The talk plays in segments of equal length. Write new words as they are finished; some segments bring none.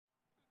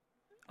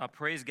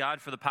Praise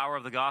God for the power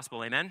of the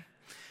gospel, amen?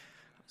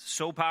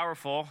 So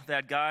powerful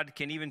that God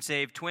can even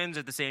save twins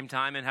at the same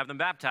time and have them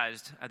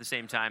baptized at the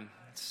same time.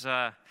 It's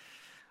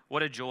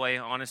what a joy,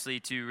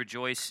 honestly, to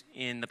rejoice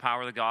in the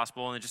power of the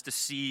gospel and just to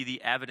see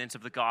the evidence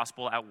of the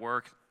gospel at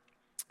work.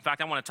 In fact,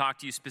 I want to talk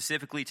to you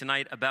specifically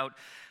tonight about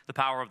the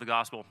power of the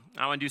gospel.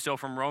 I want to do so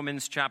from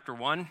Romans chapter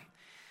 1.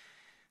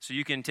 So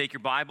you can take your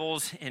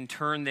Bibles and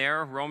turn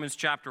there, Romans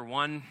chapter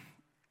 1.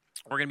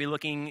 We're going to be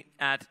looking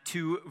at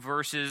two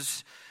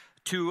verses,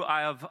 two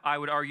of, I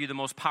would argue, the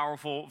most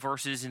powerful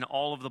verses in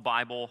all of the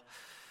Bible.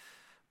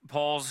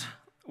 Paul's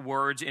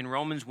words in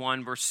Romans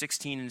 1, verse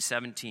 16 and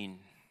 17.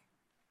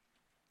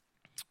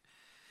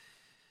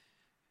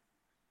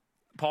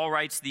 Paul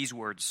writes these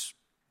words,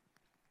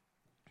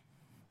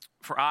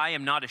 "For I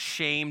am not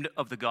ashamed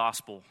of the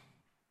gospel,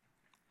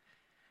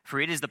 for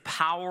it is the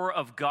power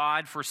of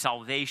God for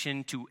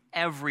salvation to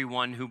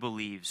everyone who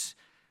believes,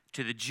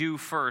 to the Jew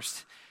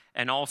first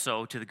and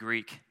also to the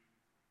Greek.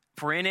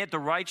 For in it the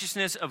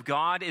righteousness of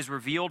God is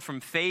revealed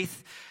from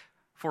faith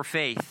for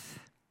faith.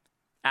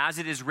 As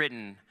it is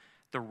written,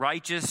 the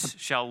righteous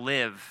shall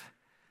live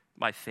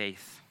by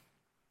faith."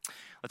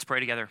 Let's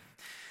pray together.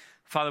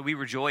 Father, we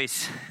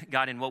rejoice,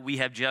 God, in what we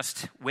have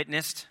just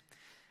witnessed.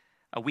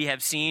 We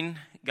have seen,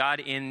 God,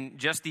 in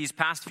just these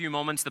past few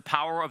moments, the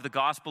power of the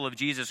gospel of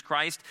Jesus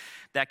Christ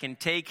that can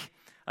take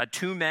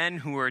two men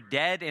who are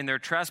dead in their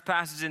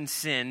trespasses and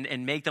sin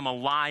and make them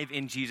alive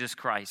in Jesus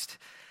Christ.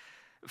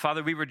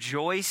 Father, we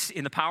rejoice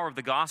in the power of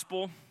the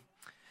gospel.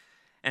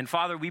 And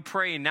Father, we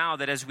pray now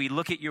that as we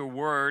look at your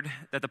word,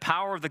 that the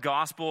power of the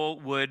gospel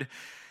would,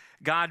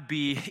 God,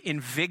 be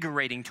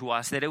invigorating to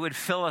us, that it would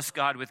fill us,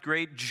 God, with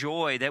great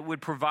joy, that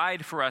would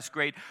provide for us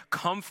great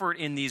comfort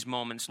in these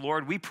moments.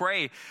 Lord, we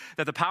pray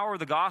that the power of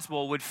the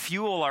gospel would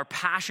fuel our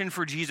passion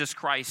for Jesus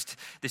Christ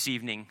this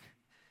evening.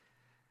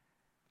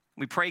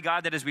 We pray,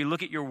 God, that as we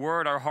look at your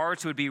word, our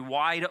hearts would be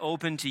wide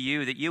open to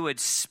you, that you would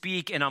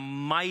speak in a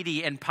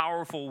mighty and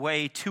powerful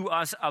way to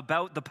us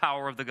about the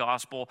power of the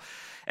gospel.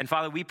 And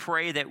Father, we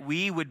pray that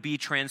we would be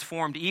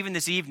transformed even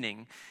this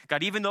evening.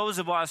 God, even those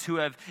of us who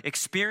have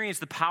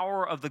experienced the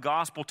power of the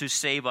gospel to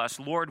save us,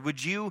 Lord,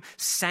 would you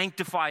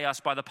sanctify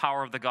us by the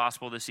power of the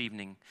gospel this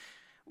evening?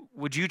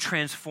 Would you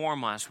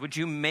transform us? Would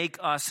you make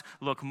us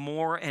look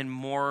more and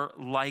more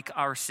like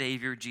our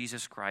Savior,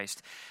 Jesus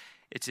Christ?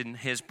 It's in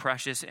his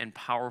precious and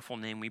powerful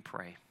name we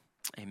pray.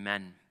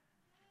 Amen.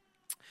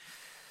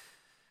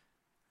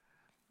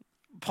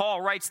 Paul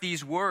writes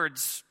these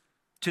words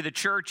to the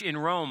church in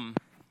Rome.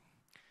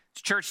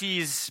 It's a church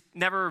he's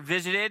never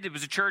visited. It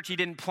was a church he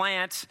didn't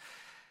plant,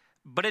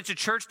 but it's a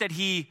church that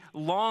he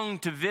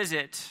longed to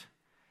visit.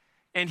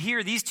 And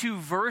here, these two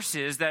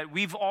verses that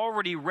we've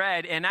already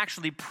read and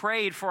actually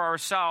prayed for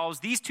ourselves,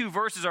 these two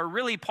verses are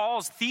really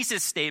Paul's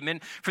thesis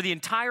statement for the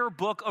entire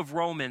book of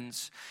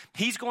Romans.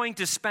 He's going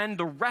to spend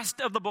the rest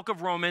of the book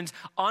of Romans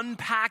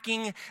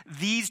unpacking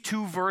these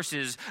two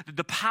verses,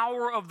 the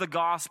power of the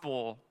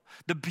gospel,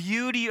 the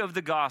beauty of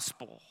the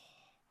gospel.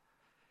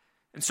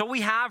 And so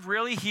we have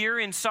really here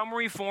in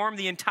summary form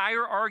the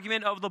entire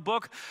argument of the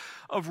book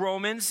of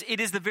Romans. It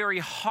is the very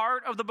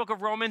heart of the book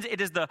of Romans. It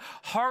is the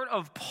heart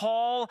of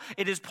Paul.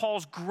 It is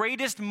Paul's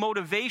greatest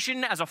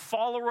motivation as a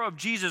follower of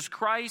Jesus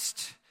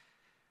Christ.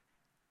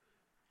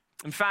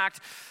 In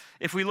fact,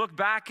 if we look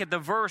back at the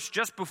verse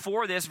just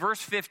before this,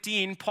 verse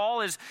 15,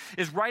 Paul is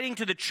writing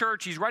to the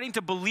church. He's writing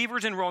to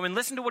believers in Rome. And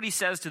listen to what he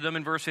says to them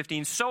in verse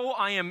 15. "So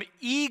I am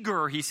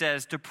eager," he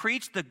says, "to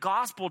preach the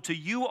gospel to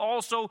you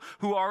also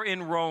who are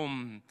in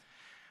Rome."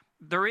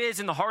 There is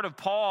in the heart of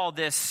Paul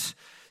this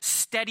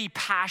steady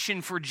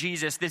passion for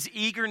Jesus, this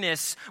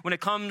eagerness when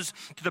it comes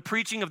to the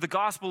preaching of the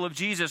gospel of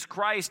Jesus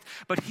Christ.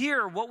 But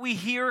here, what we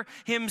hear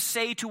him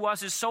say to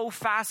us is so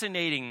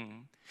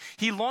fascinating.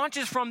 He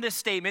launches from this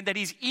statement that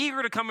he's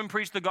eager to come and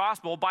preach the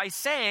gospel by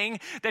saying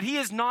that he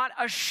is not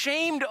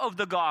ashamed of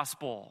the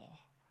gospel.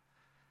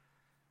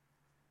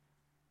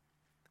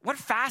 What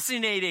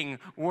fascinating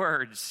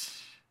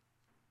words.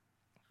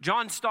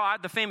 John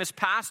Stott, the famous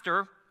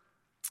pastor,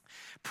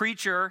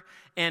 preacher,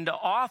 and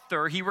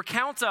author, he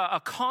recounts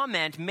a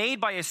comment made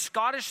by a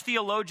Scottish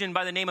theologian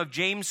by the name of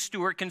James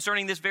Stewart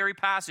concerning this very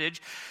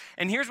passage.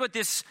 And here's what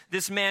this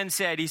man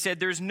said. He said,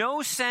 "There's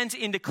no sense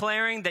in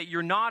declaring that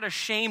you're not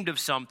ashamed of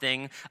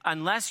something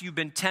unless you've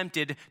been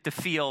tempted to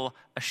feel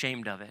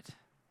ashamed of it."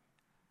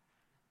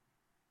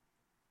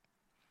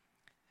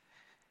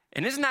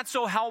 And isn't that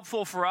so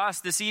helpful for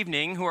us this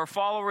evening who are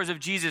followers of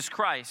Jesus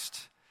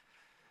Christ?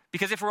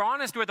 Because if we're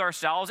honest with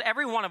ourselves,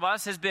 every one of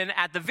us has been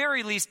at the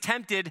very least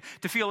tempted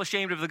to feel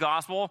ashamed of the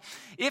gospel,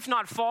 if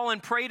not fallen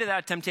prey to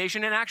that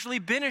temptation and actually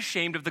been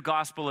ashamed of the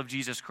gospel of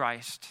Jesus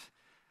Christ.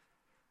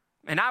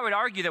 And I would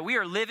argue that we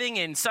are living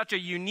in such a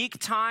unique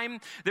time.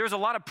 There's a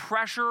lot of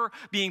pressure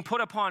being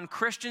put upon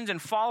Christians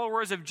and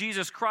followers of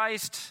Jesus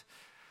Christ.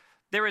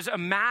 There is a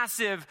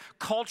massive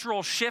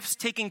cultural shifts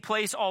taking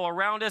place all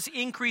around us,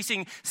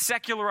 increasing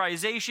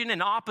secularization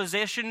and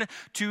opposition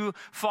to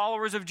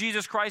followers of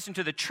Jesus Christ and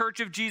to the church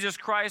of Jesus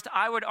Christ.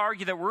 I would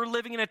argue that we're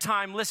living in a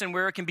time, listen,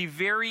 where it can be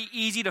very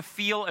easy to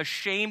feel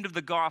ashamed of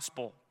the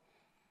gospel.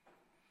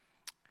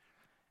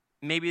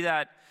 Maybe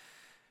that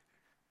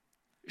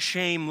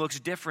shame looks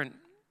different.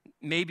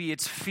 Maybe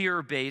it's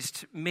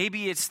fear-based.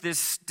 Maybe it's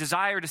this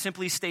desire to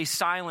simply stay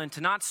silent,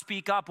 to not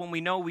speak up when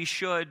we know we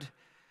should,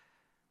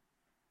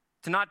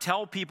 to not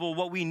tell people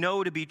what we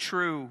know to be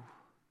true.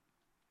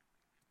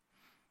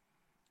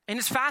 And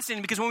it's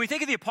fascinating because when we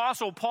think of the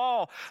Apostle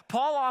Paul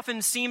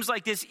often seems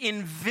like this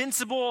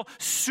invincible,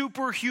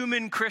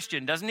 superhuman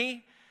Christian, doesn't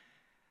he?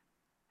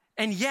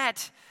 And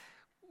yet,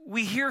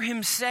 we hear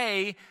him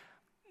say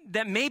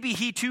that maybe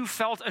he too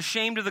felt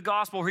ashamed of the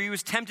gospel, or he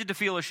was tempted to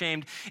feel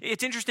ashamed.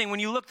 It's interesting,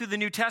 when you look through the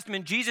New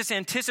Testament, Jesus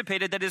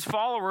anticipated that his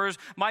followers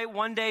might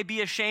one day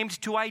be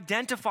ashamed to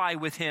identify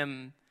with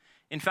him.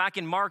 In fact,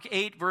 in Mark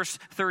 8, verse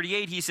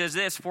 38, he says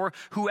this, "For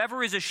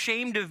whoever is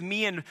ashamed of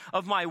me and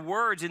of my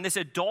words in this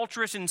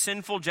adulterous and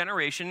sinful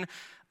generation,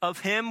 of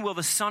him will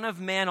the Son of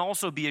Man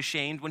also be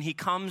ashamed when he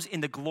comes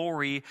in the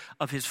glory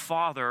of his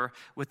Father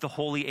with the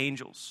holy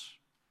angels."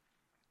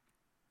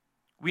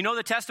 We know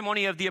the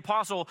testimony of the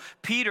Apostle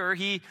Peter.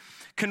 He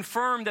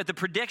confirmed that the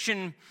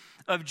prediction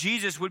of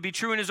Jesus would be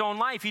true in his own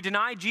life. He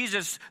denied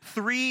Jesus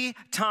 3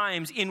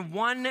 times in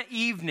one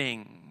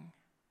evening.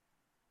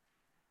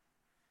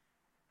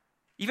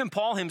 Even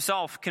Paul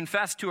himself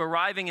confessed to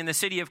arriving in the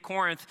city of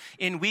Corinth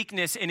in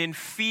weakness and in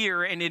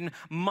fear and in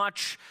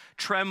much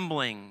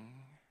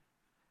trembling.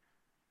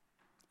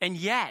 And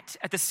yet,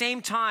 at the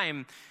same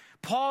time,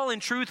 Paul in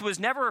truth was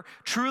never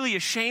truly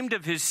ashamed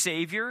of his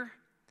Savior.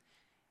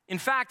 In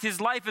fact, his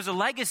life is a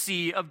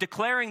legacy of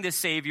declaring this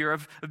Savior,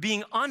 of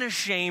being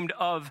unashamed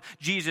of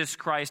Jesus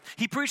Christ.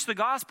 He preached the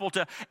gospel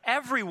to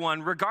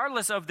everyone,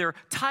 regardless of their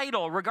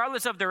title,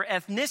 regardless of their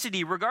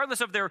ethnicity,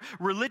 regardless of their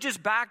religious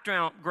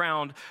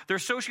background, their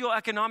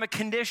socioeconomic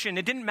condition.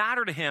 It didn't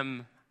matter to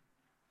him.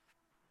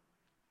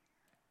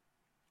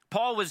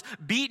 Paul was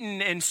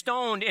beaten and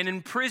stoned and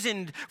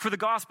imprisoned for the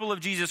gospel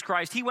of Jesus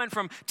Christ. He went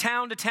from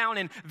town to town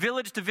and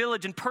village to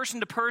village and person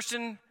to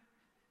person.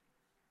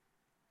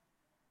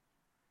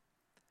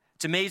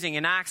 It's amazing.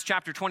 In Acts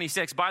chapter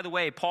 26, by the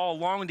way, Paul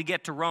longed to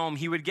get to Rome.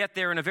 He would get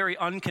there in a very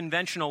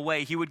unconventional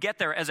way. He would get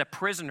there as a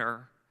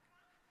prisoner.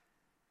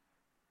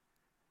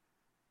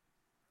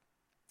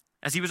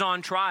 As he was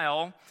on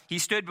trial, he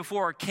stood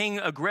before King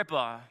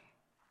Agrippa.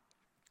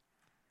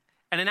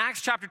 And in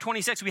Acts chapter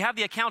 26, we have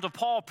the account of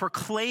Paul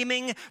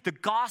proclaiming the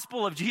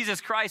gospel of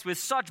Jesus Christ with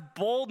such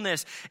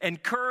boldness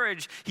and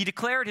courage. He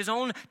declared his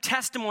own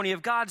testimony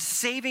of God's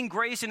saving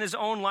grace in his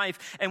own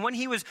life. And when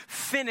he was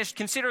finished,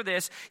 consider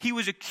this, he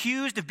was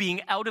accused of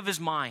being out of his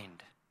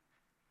mind.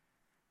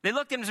 They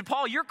looked at him and said,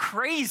 "Paul, you're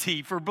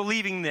crazy for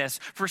believing this,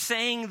 for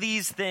saying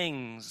these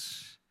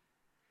things."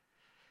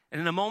 And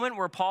in a moment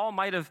where Paul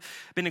might have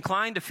been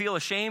inclined to feel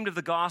ashamed of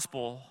the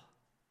gospel,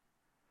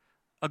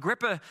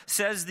 Agrippa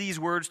says these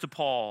words to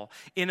Paul,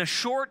 "In a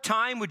short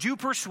time, would you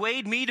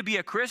persuade me to be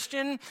a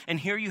Christian?" And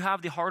here you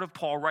have the heart of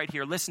Paul right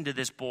here. Listen to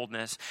this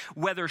boldness.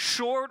 "Whether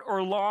short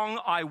or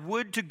long, I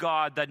would to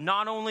God that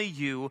not only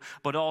you,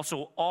 but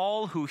also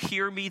all who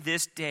hear me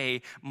this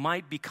day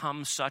might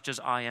become such as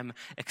I am,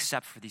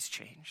 except for these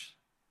chains."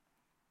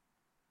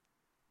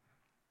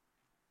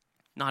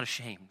 Not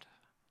ashamed.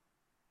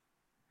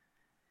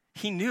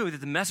 He knew that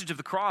the message of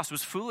the cross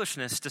was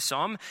foolishness to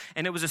some,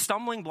 and it was a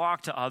stumbling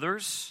block to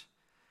others,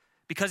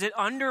 because it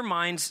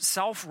undermines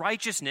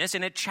self-righteousness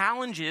and it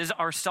challenges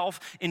our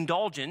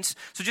self-indulgence.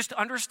 So just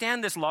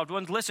understand this, loved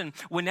ones. Listen,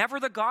 whenever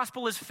the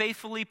gospel is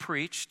faithfully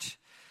preached,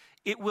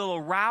 it will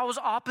arouse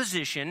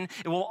opposition,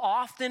 it will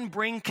often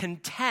bring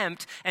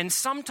contempt, and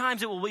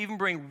sometimes it will even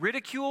bring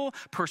ridicule,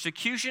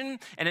 persecution,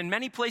 and in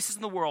many places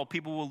in the world,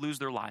 people will lose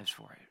their lives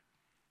for it.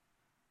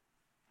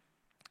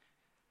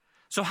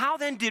 So how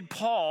then did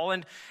Paul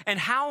and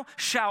how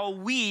shall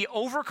we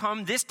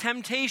overcome this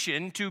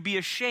temptation to be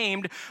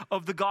ashamed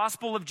of the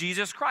gospel of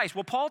Jesus Christ?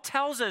 Well, Paul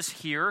tells us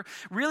here,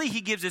 really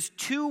he gives us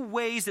 2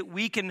 ways that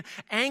we can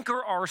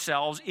anchor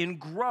ourselves and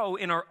grow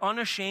in our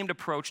unashamed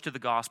approach to the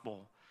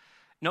gospel.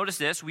 Notice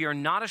this, we are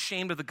not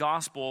ashamed of the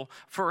gospel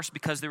first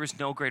because there is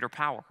no greater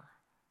power.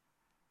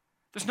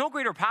 There's no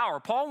greater power.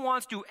 Paul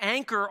wants to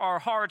anchor our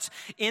hearts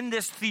in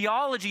this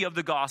theology of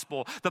the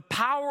gospel, the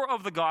power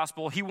of the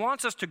gospel. He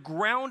wants us to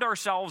ground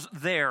ourselves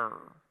there.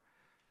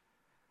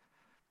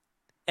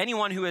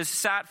 Anyone who has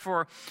sat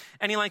for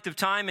any length of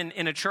time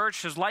in a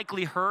church has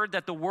likely heard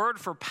that the word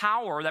for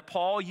power that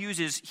Paul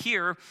uses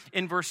here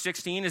in verse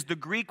 16 is the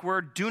Greek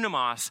word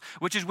dunamos,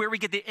 which is where we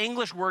get the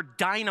English word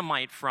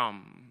dynamite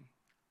from.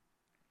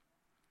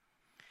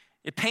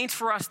 It paints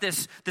for us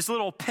this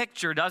little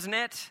picture, doesn't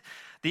it?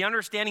 The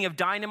understanding of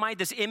dynamite,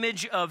 this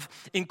image of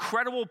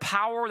incredible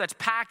power that's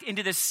packed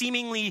into this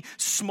seemingly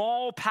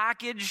small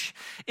package,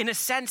 in a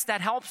sense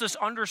that helps us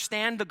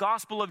understand the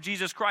gospel of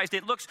Jesus Christ.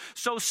 It looks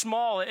so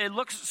small, it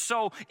looks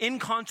so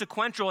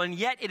inconsequential, and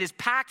yet it is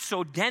packed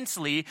so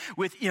densely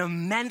with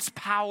immense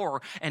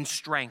power and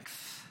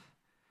strength.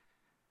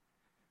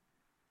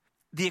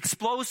 The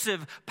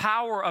explosive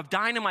power of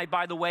dynamite,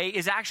 by the way,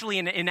 is actually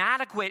an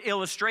inadequate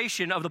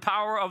illustration of the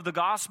power of the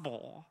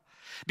gospel,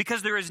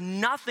 because there is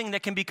nothing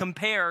that can be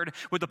compared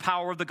with the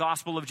power of the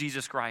gospel of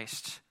Jesus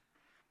Christ.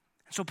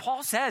 So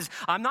Paul says,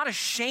 I'm not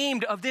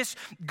ashamed of this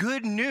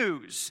good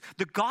news,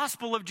 the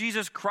gospel of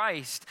Jesus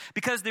Christ,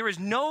 because there is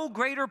no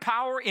greater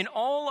power in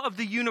all of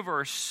the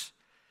universe.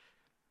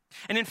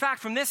 And in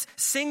fact, from this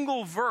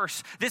single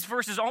verse, this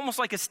verse is almost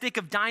like a stick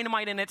of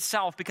dynamite in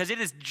itself, because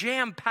it is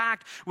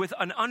jam-packed with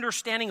an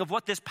understanding of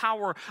what this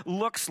power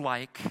looks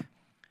like.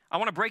 I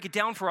want to break it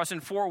down for us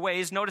in 4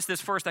 ways. Notice this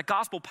first, that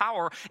gospel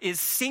power is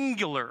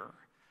singular.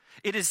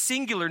 It is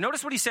singular.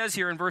 Notice what he says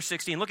here in verse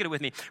 16. Look at it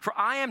with me. For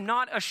I am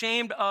not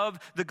ashamed of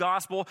the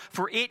gospel,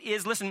 for it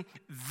is, listen,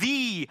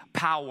 the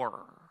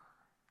power.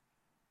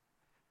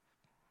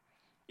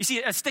 You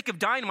see, a stick of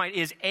dynamite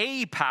is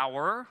a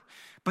power,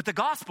 but the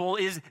gospel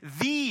is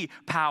the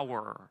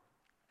power.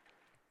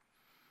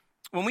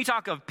 When we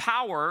talk of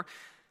power,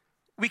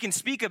 we can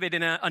speak of it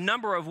in a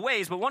number of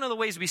ways, but one of the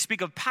ways we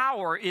speak of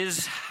power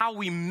is how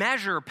we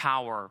measure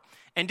power.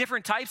 And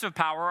different types of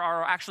power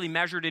are actually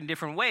measured in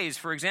different ways.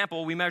 For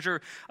example, we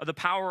measure the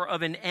power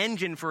of an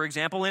engine, for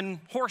example,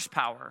 in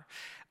horsepower.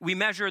 We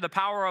measure the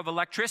power of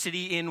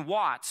electricity in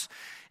watts.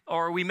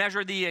 Or we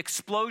measure the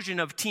explosion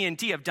of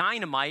TNT, of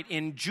dynamite,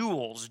 in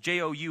joules,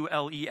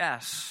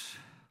 Joules.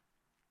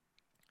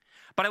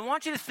 But I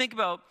want you to think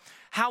about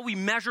how we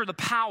measure the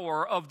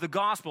power of the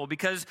gospel,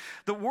 because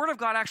the Word of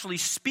God actually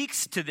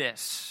speaks to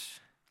this.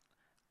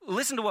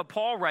 Listen to what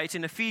Paul writes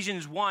in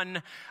Ephesians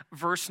 1,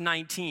 verse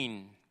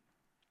 19.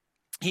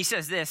 He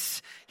says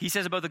this, he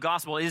says about the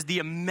gospel, is the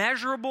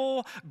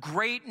immeasurable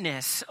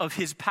greatness of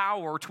his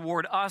power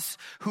toward us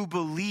who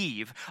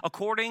believe,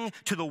 according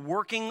to the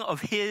working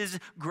of his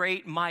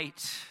great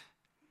might.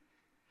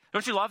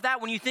 Don't you love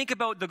that? When you think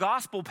about the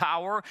gospel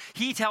power,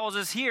 he tells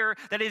us here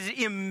that it is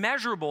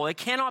immeasurable. It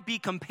cannot be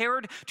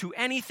compared to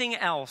anything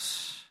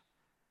else.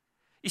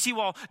 You see,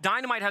 while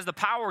dynamite has the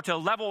power to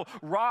level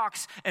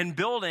rocks and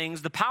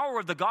buildings, the power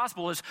of the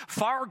gospel is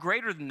far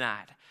greater than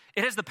that.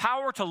 It has the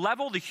power to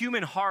level the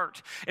human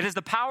heart. It has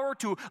the power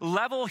to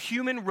level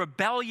human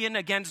rebellion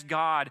against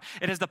God.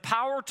 It has the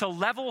power to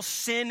level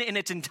sin in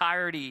its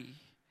entirety.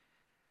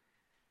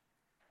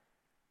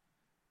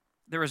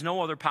 There is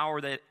no other power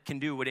that can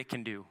do what it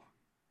can do.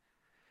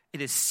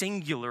 It is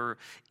singular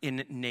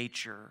in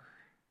nature.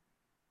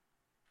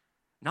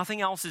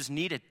 Nothing else is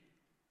needed.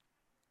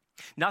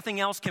 Nothing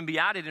else can be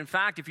added. In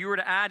fact, if you were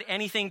to add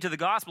anything to the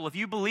gospel, if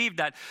you believed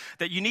that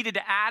you needed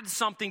to add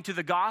something to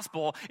the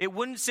gospel, it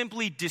wouldn't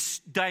simply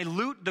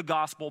dilute the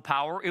gospel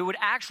power. It would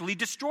actually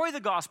destroy the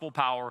gospel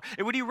power.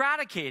 It would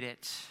eradicate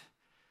it.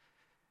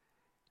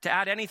 To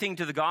add anything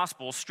to the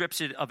gospel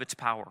strips it of its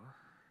power.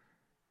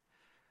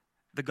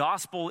 The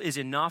gospel is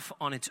enough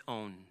on its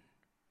own.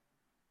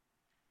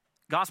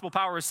 Gospel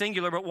power is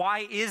singular, but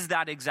why is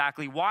that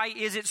exactly? Why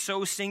is it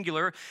so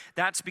singular?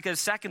 That's because,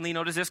 secondly,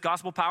 notice this,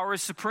 gospel power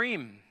is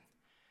supreme.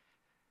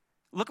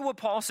 Look at what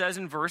Paul says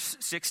in verse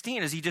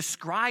 16 as he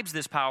describes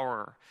this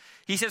power.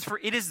 He says, for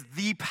it is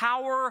the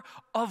power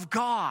of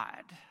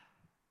God.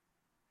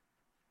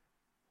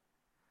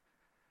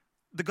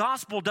 The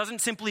gospel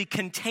doesn't simply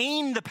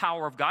contain the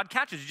power of God.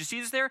 Catch it, did you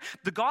see this there?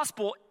 The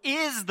gospel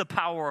is the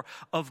power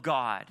of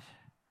God.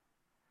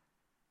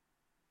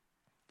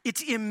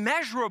 It's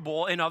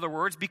immeasurable, in other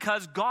words,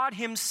 because God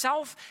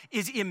himself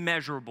is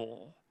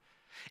immeasurable.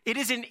 It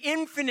is an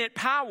infinite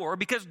power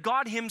because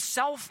God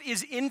himself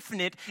is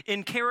infinite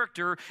in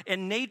character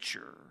and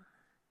nature.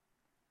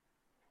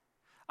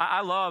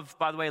 I love,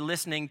 by the way,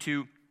 listening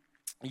to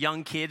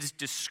young kids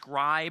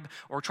describe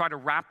or try to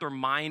wrap their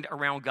mind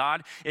around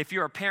God. If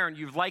you're a parent,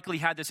 you've likely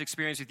had this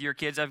experience with your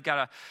kids. I've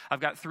got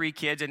 3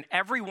 kids, and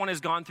everyone has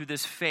gone through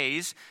this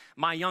phase.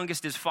 My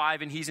youngest is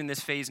 5, and he's in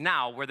this phase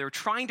now where they're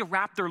trying to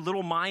wrap their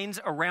little minds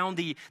around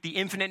the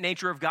infinite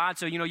nature of God.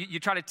 So, you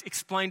try to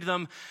explain to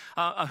them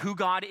who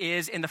God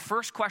is, and the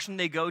first question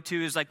they go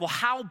to is like, well,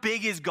 how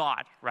big is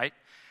God, right?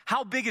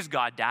 How big is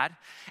God, Dad?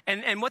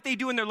 And what they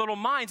do in their little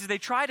minds is they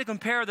try to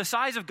compare the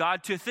size of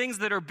God to things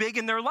that are big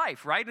in their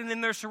life, right? And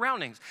in their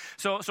surroundings.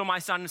 So my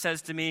son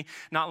says to me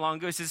not long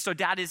ago, he says, so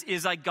Dad,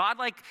 is like God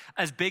like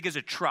as big as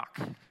a truck?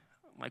 I'm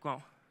like,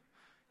 well,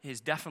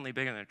 he's definitely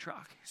bigger than a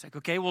truck. He's like,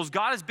 okay, well, is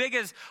God as big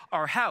as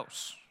our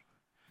house?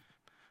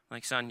 I'm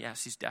like, son,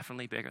 yes, he's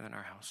definitely bigger than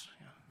our house.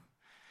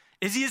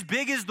 Yeah. Is he as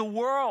big as the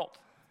world?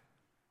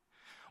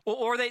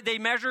 Or they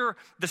measure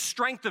the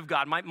strength of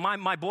God.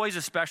 My boys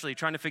especially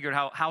trying to figure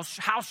out how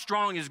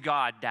strong is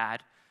God,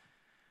 Dad?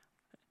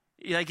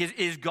 Like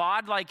is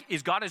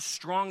God as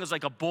strong as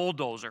like a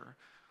bulldozer?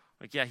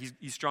 Like, yeah,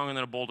 he's stronger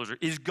than a bulldozer.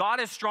 Is God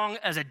as strong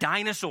as a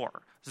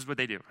dinosaur? This is what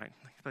they do,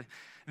 right?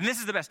 And this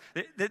is the best.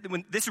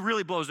 When this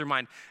really blows their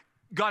mind.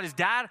 God is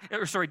dad,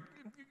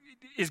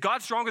 is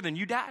God stronger than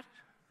you, Dad?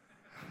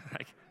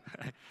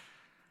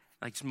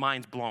 like his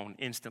mind's blown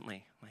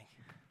instantly. Like,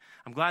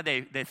 I'm glad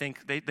they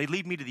think, they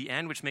lead me to the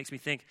end, which makes me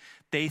think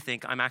they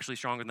think I'm actually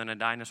stronger than a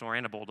dinosaur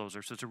and a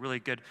bulldozer. So it's a really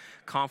good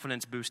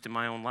confidence boost in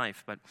my own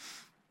life. But,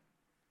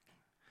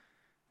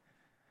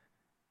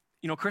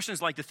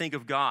 Christians like to think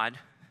of God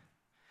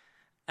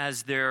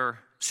as their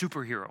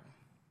superhero.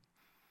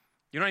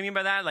 You know what I mean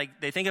by that? Like,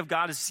 they think of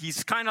God as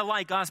he's kind of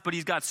like us, but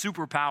he's got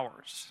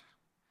superpowers.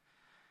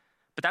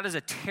 But that is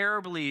a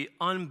terribly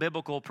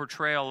unbiblical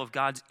portrayal of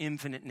God's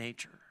infinite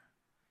nature.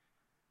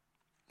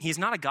 He's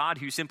not a God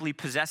who simply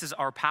possesses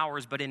our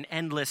powers, but in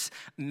endless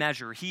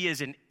measure. He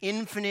is an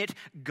infinite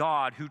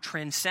God who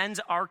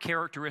transcends our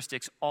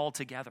characteristics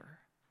altogether.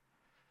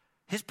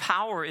 His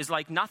power is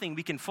like nothing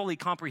we can fully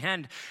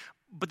comprehend.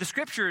 But the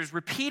scriptures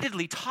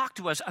repeatedly talk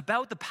to us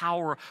about the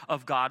power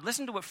of God.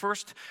 Listen to what 1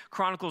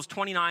 Chronicles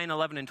 29,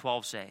 11, and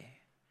 12 say.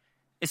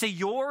 It says,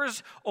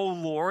 yours, O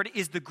Lord,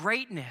 is the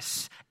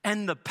greatness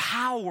and the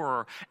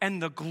power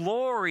and the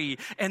glory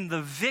and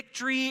the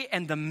victory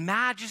and the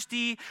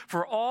majesty,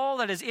 for all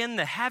that is in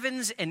the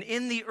heavens and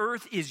in the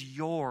earth is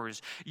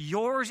yours.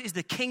 Yours is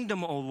the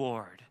kingdom, O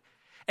Lord.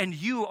 And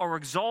you are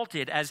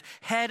exalted as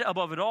head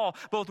above it all.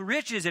 Both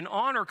riches and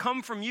honor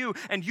come from you,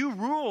 and you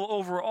rule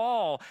over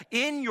all.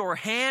 In your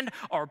hand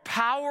are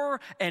power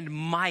and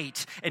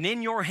might, and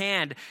in your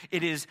hand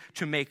it is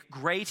to make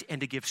great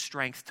and to give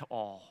strength to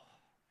all.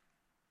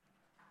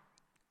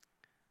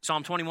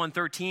 Psalm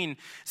 21:13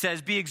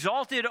 says, be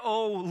exalted,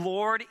 O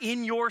Lord,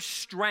 in your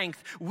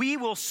strength. We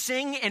will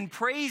sing and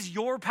praise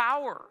your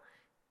power.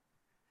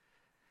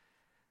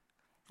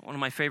 One of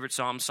my favorite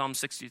Psalms, Psalm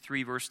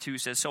 63, verse 2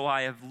 says, so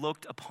I have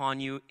looked upon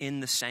you in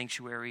the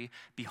sanctuary,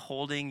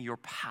 beholding your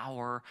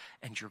power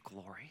and your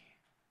glory.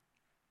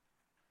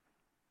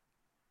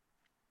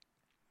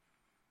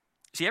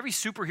 See, every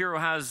superhero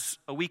has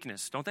a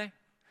weakness, don't they?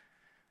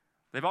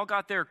 They've all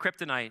got their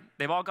kryptonite.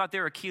 They've all got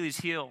their Achilles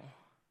heel.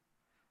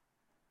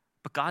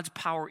 But God's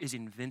power is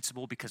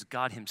invincible because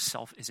God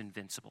himself is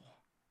invincible.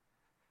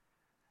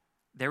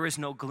 There is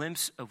no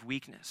glimpse of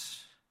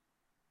weakness.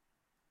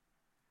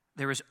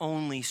 There is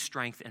only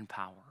strength and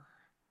power.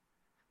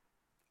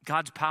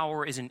 God's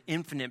power is an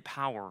infinite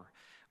power,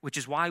 which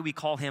is why we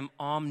call him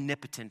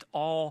omnipotent,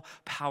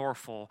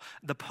 all-powerful.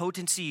 The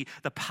potency,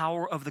 the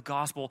power of the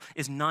gospel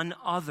is none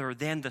other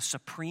than the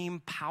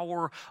supreme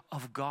power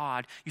of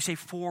God. You say,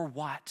 for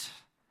what?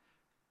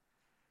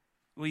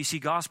 Well, you see,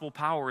 gospel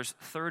power is,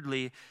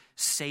 thirdly,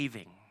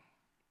 saving.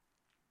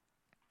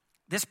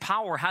 This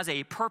power has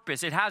a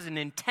purpose. It has an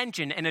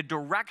intention and a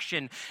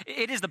direction.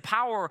 It is the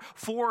power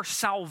for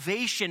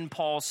salvation,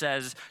 Paul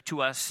says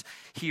to us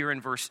here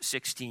in verse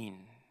 16.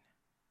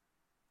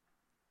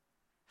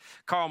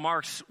 Karl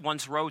Marx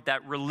once wrote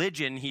that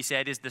religion, he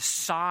said, is the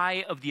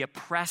sigh of the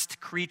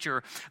oppressed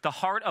creature, the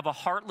heart of a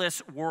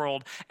heartless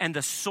world, and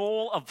the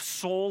soul of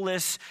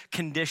soulless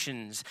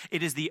conditions.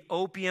 It is the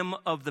opium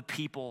of the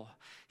people.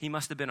 He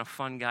must have been a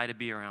fun guy to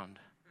be around.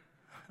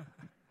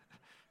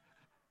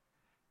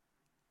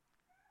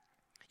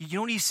 You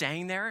know what he's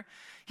saying there?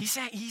 He's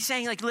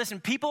saying like,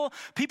 listen, people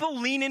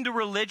lean into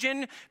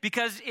religion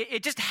because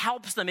it just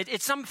helps them.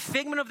 It's some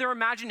figment of their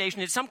imagination.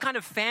 It's some kind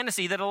of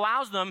fantasy that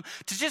allows them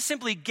to just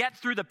simply get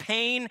through the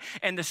pain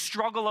and the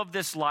struggle of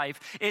this life.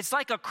 It's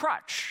like a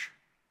crutch.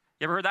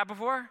 You ever heard that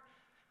before?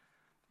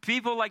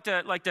 People like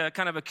to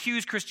kind of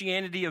accuse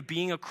Christianity of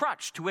being a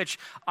crutch, to which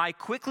I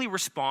quickly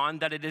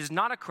respond that it is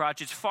not a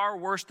crutch. It's far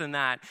worse than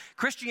that.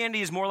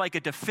 Christianity is more like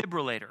a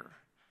defibrillator.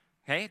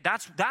 Okay,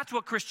 that's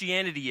what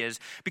Christianity is,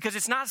 because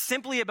it's not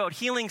simply about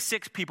healing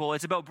sick people,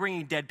 it's about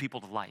bringing dead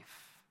people to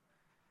life.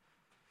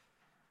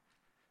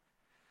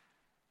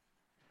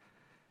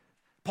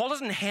 Paul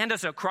doesn't hand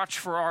us a crutch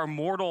for our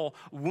mortal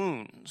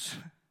wounds.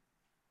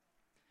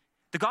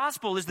 The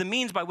gospel is the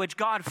means by which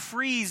God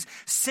frees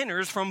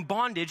sinners from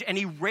bondage and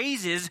he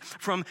raises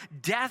from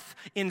death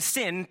in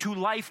sin to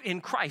life in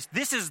Christ.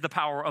 This is the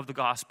power of the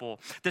gospel.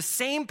 The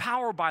same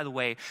power, by the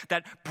way,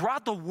 that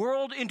brought the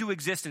world into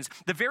existence,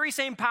 the very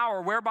same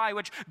power whereby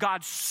which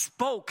God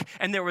spoke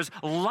and there was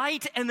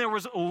light and there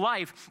was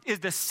life, is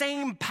the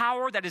same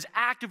power that is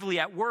actively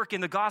at work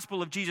in the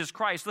gospel of Jesus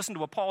Christ. Listen to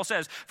what Paul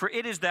says, for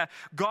it is the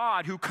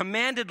God who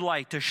commanded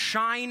light to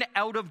shine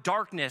out of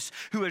darkness,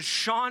 who has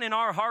shone in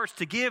our hearts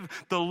to give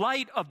the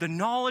light of the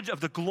knowledge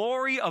of the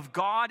glory of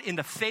God in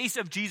the face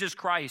of Jesus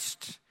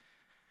Christ.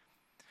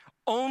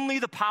 Only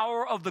the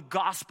power of the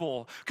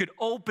gospel could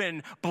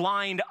open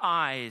blind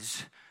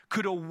eyes,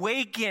 could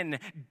awaken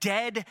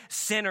dead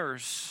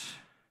sinners,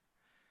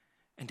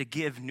 and to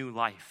give new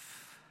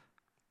life.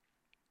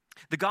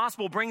 The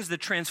gospel brings the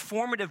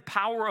transformative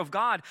power of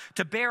God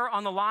to bear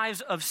on the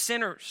lives of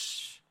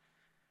sinners.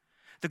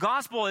 The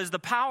gospel is the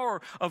power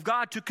of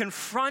God to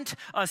confront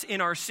us in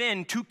our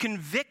sin, to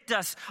convict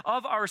us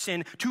of our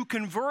sin, to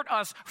convert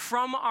us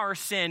from our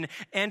sin,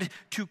 and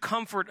to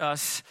comfort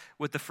us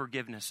with the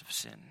forgiveness of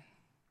sin.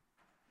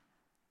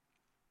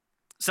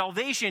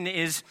 Salvation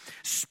is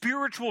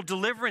spiritual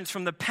deliverance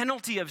from the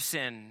penalty of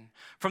sin,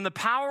 from the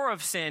power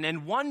of sin,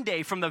 and one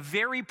day from the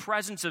very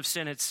presence of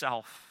sin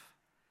itself.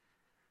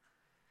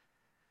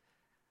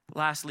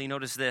 Lastly,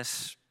 notice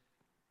this.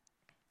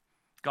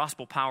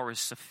 Gospel power is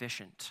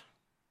sufficient.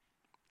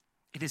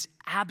 It is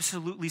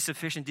absolutely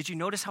sufficient. Did you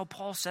notice how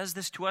Paul says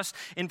this to us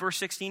in verse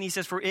 16? He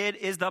says, "For it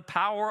is the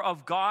power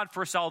of God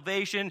for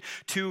salvation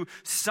to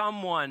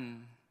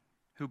someone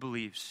who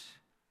believes."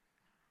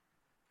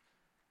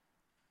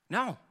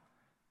 No.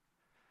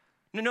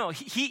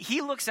 He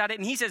looks at it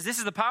and he says, this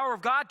is the power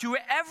of God to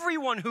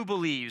everyone who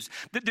believes.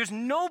 There's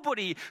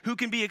nobody who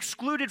can be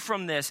excluded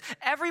from this.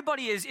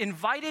 Everybody is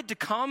invited to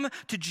come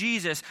to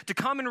Jesus, to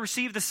come and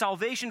receive the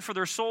salvation for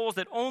their souls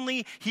that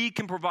only he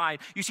can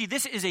provide. You see,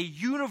 this is a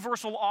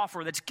universal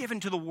offer that's given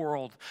to the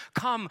world.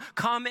 Come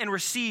and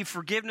receive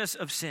forgiveness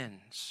of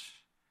sins.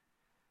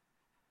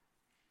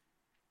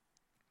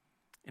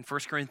 In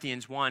 1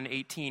 Corinthians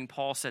 1:18,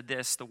 Paul said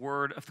this, "The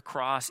word of the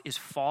cross is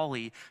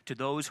folly to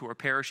those who are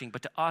perishing,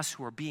 but to us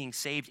who are being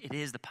saved, it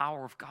is the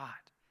power of God."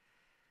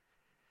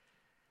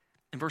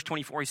 In verse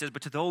 24, he says,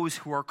 "But to those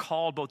who are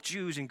called, both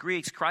Jews and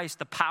Greeks, Christ,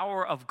 the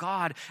power of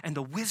God and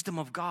the wisdom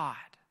of God."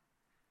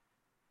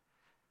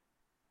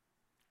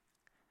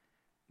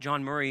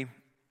 John Murray,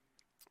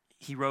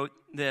 he wrote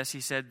this,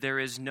 he said, "There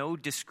is no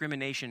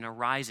discrimination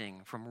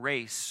arising from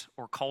race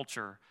or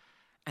culture,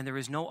 and there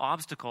is no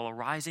obstacle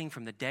arising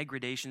from the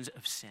degradations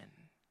of sin."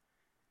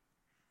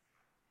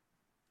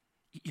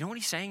 You know what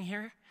he's saying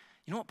here?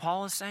 You know what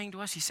Paul is saying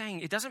to us? He's saying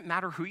it doesn't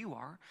matter who you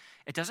are.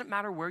 It doesn't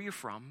matter where you're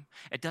from.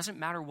 It doesn't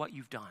matter what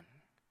you've done.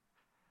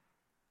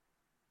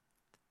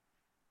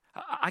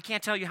 I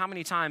can't tell you how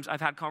many times I've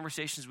had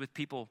conversations with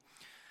people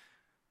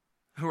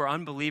who are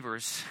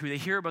unbelievers, who they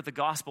hear about the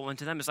gospel, and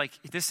to them it's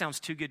like, this sounds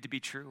too good to be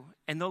true.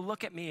 And they'll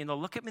look at me, and they'll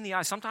look at me in the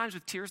eyes, sometimes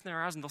with tears in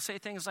their eyes, and they'll say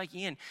things like,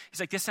 "Ian," he's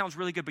like, "this sounds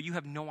really good, but you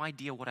have no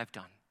idea what I've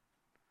done.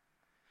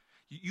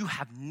 You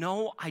have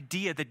no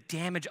idea the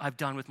damage I've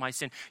done with my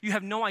sin. You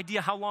have no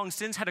idea how long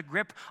sin's had a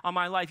grip on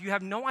my life. You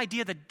have no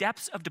idea the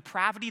depths of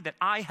depravity that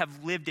I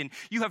have lived in.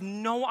 You have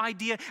no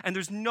idea, and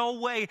there's no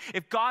way,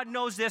 if God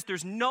knows this,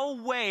 there's no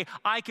way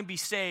I can be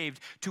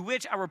saved." To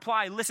which I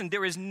reply, listen,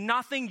 there is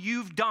nothing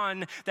you've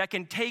done that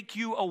can take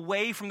you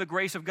away from the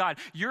grace of God.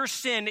 Your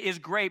sin is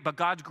great, but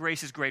God's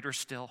grace is greater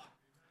still.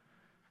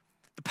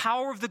 The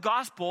power of the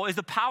gospel is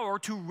the power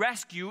to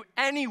rescue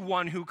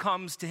anyone who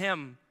comes to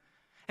him.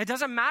 It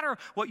doesn't matter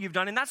what you've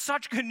done. And that's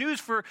such good news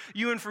for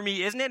you and for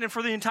me, isn't it? And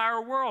for the entire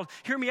world.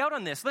 Hear me out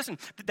on this. Listen,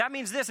 that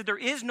means this, that there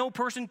is no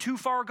person too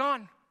far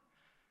gone.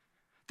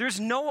 There's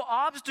no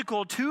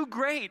obstacle too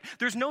great.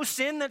 There's no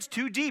sin that's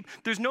too deep.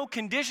 There's no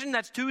condition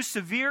that's too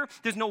severe.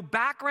 There's no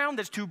background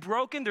that's too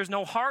broken. There's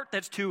no heart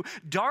that's too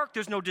dark.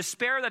 There's no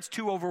despair that's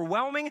too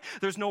overwhelming.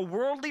 There's no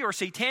worldly or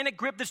satanic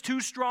grip that's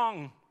too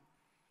strong.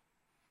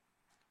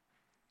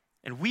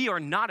 And we are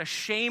not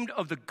ashamed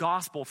of the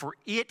gospel, for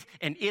it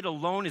and it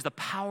alone is the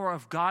power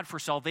of God for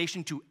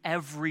salvation to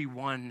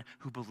everyone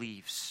who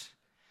believes.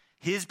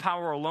 His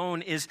power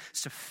alone is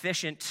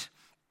sufficient.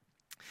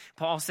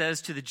 Paul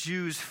says to the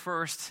Jews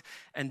first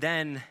and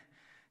then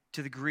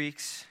to the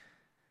Greeks.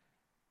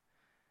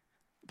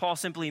 Paul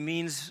simply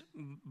means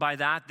by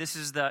that, this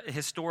is the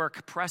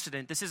historic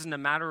precedent. This isn't a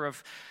matter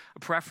of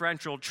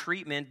preferential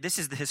treatment. This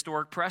is the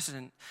historic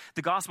precedent.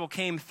 The gospel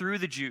came through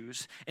the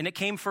Jews, and it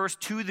came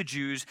first to the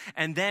Jews,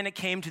 and then it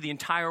came to the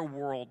entire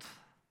world.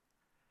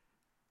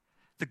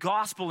 The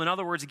gospel, in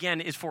other words,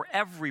 again, is for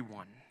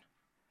everyone.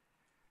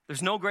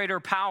 There's no greater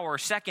power.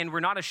 Second,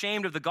 we're not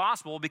ashamed of the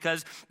gospel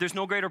because there's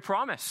no greater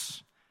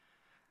promise.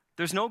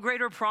 There's no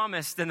greater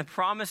promise than the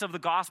promise of the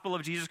gospel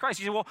of Jesus Christ.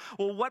 You say,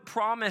 well, what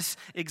promise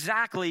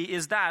exactly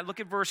is that? Look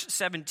at verse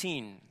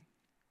 17.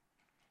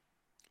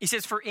 He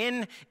says, "For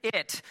in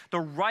it the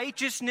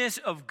righteousness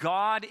of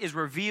God is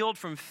revealed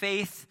from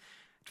faith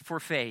for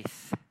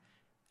faith.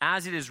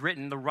 As it is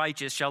written, the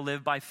righteous shall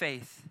live by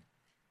faith."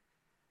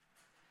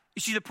 You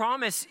see, the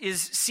promise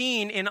is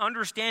seen in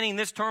understanding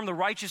this term, the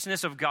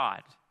righteousness of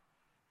God.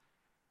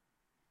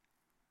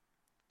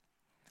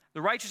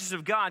 The righteousness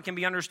of God can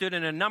be understood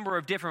in a number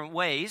of different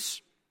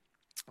ways.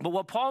 But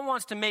what Paul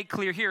wants to make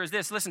clear here is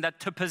this. Listen, that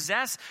to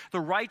possess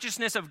the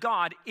righteousness of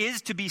God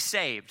is to be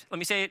saved. Let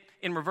me say it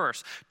in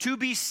reverse. To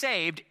be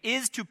saved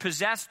is to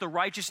possess the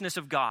righteousness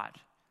of God.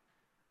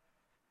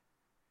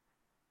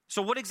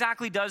 So what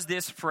exactly does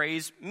this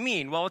phrase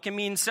mean? Well, it can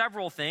mean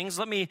several things.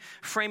 Let me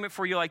frame it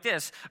for you like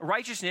this.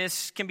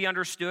 Righteousness can be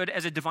understood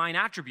as a divine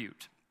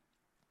attribute.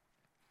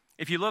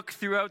 If you look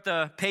throughout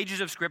the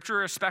pages of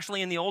Scripture,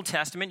 especially in the Old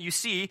Testament, you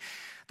see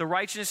the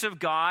righteousness of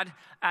God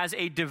as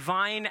a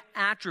divine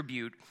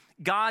attribute.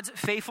 God's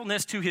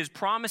faithfulness to his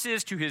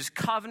promises, to his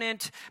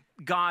covenant,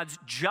 God's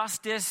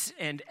justice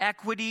and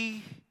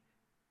equity.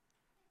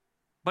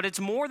 But it's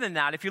more than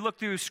that. If you look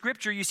through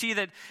Scripture, you see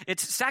that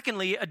it's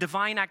secondly a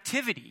divine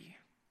activity.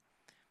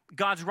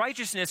 God's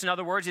righteousness, in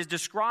other words, is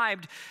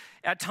described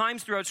at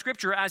times throughout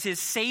Scripture as his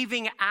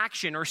saving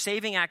action or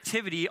saving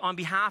activity on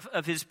behalf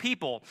of his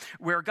people,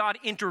 where God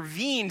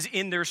intervenes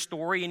in their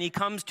story and he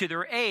comes to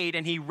their aid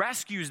and he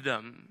rescues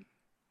them.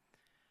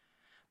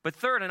 But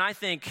third, and I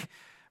think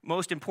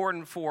most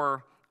important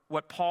for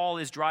what Paul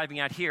is driving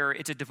at here,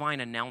 it's a divine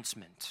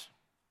announcement.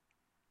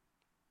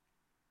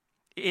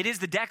 It is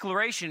the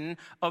declaration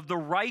of the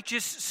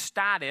righteous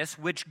status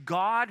which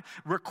God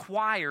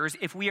requires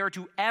if we are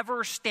to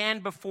ever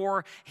stand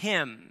before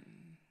him.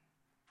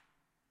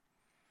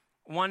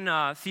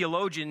 One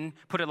theologian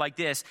put it like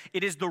this: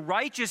 it is the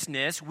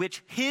righteousness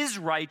which his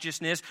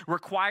righteousness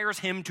requires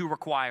him to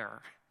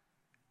require.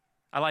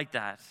 I like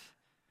that.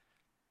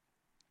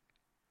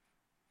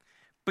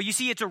 But you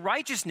see, it's a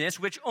righteousness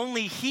which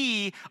only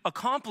he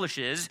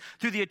accomplishes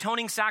through the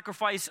atoning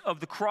sacrifice of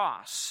the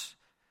cross,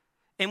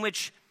 in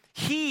which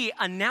he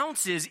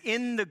announces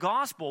in the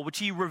gospel, which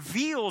he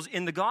reveals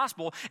in the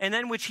gospel, and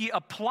then which he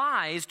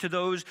applies to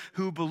those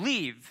who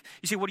believe.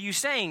 You say, what are you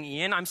saying,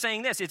 Ian? I'm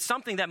saying this. It's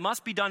something that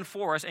must be done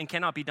for us and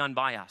cannot be done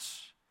by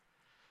us.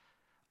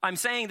 I'm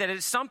saying that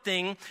it's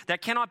something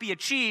that cannot be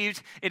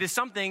achieved. It is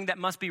something that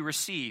must be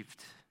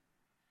received.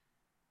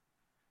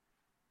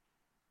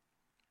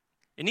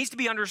 It needs to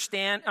be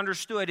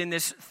understood in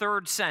this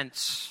third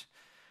sense,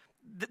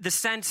 the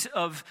sense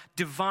of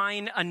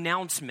divine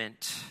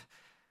announcement.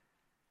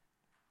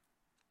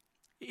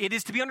 It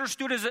is to be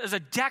understood as a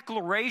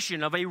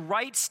declaration of a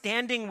right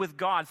standing with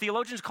God.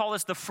 Theologians call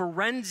this the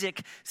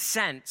forensic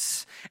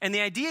sense. And the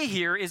idea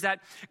here is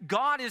that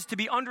God is to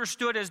be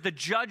understood as the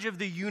judge of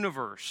the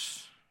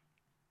universe.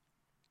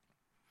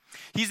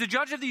 He's the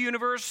judge of the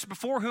universe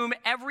before whom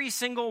every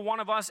single one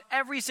of us,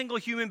 every single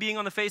human being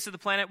on the face of the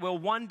planet will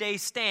one day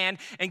stand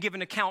and give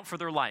an account for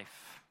their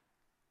life.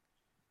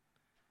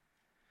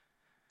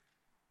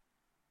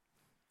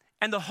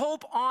 And the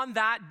hope on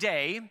that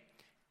day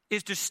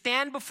is to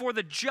stand before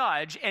the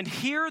judge and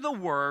hear the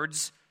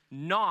words,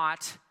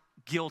 "not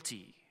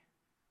guilty."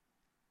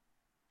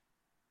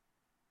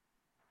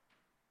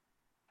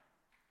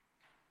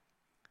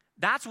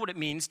 That's what it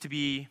means to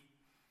be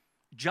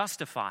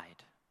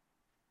justified,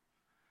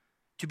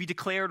 to be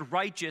declared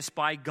righteous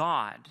by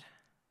God.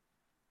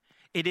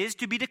 It is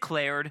to be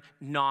declared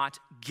not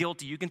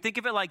guilty. You can think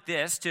of it like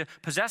this: to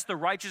possess the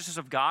righteousness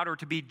of God or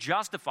to be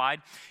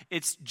justified,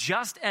 it's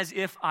just as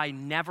if I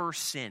never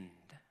sinned.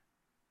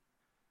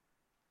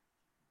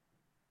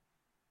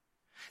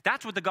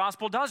 That's what the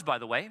gospel does, by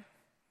the way.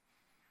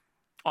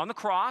 On the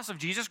cross of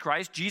Jesus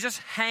Christ, Jesus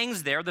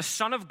hangs there, the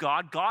Son of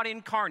God, God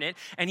incarnate,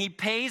 and he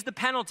pays the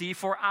penalty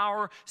for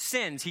our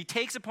sins. He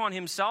takes upon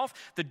himself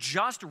the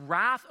just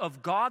wrath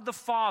of God the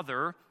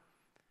Father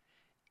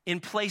in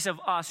place of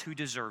us who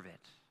deserve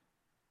it.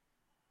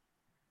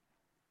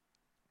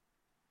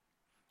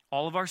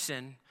 All of our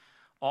sin,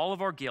 all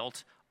of our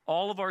guilt,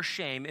 all of our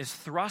shame is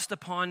thrust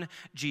upon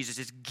Jesus.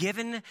 It's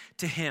given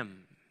to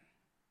him.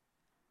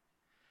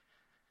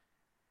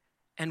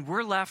 And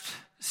we're left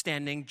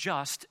standing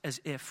just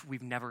as if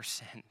we've never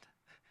sinned.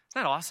 Isn't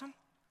that awesome?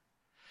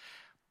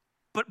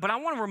 But I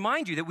want to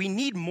remind you that we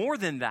need more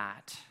than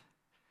that.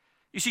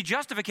 You see,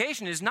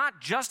 justification is not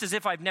just as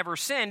if I've never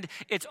sinned,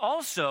 it's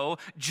also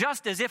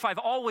just as if I've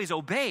always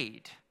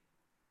obeyed.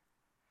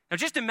 Now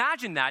just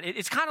imagine that.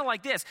 It's kind of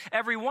like this.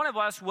 Every one of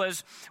us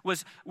was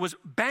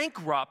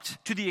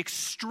bankrupt to the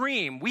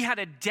extreme. We had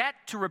a debt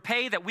to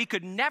repay that we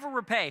could never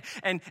repay.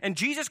 And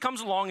Jesus comes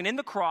along, and in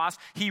the cross,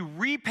 he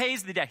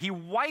repays the debt. He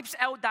wipes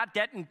out that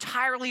debt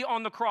entirely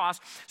on the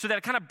cross so that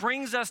it kind of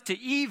brings us to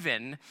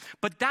even.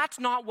 But that's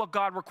not what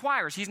God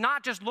requires. He's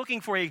not just looking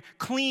for a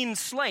clean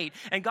slate.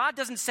 And God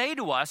doesn't say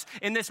to us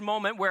in this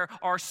moment where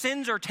our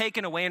sins are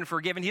taken away and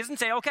forgiven, he doesn't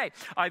say, okay,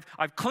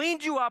 I've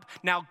cleaned you up.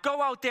 Now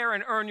go out there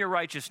and earn your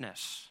righteousness.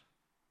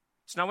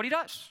 It's not what he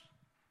does.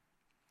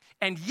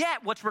 And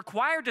yet, what's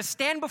required to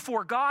stand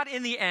before God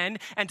in the end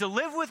and to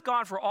live with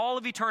God for all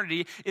of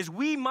eternity is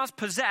we must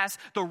possess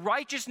the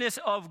righteousness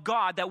of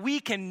God that we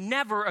can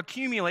never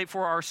accumulate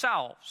for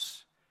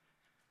ourselves.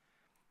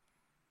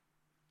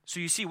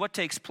 So you see, what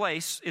takes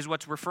place is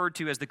what's referred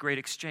to as the great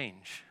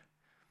exchange.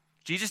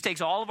 Jesus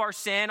takes all of our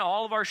sin,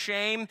 all of our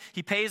shame.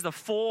 He pays the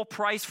full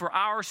price for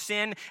our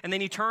sin, and then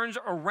he turns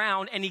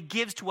around and he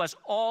gives to us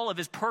all of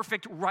his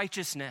perfect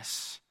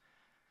righteousness.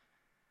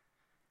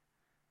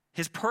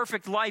 His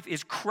perfect life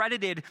is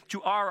credited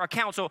to our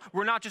account. So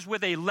we're not just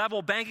with a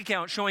level bank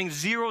account showing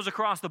zeros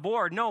across the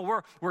board.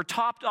 No, we're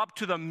topped up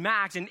to the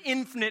max, an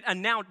infinite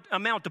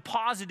amount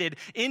deposited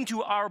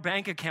into our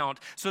bank account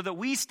so that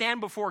we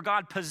stand before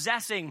God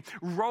possessing,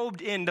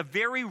 robed in the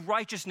very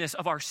righteousness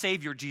of our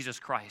Savior, Jesus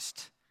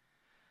Christ.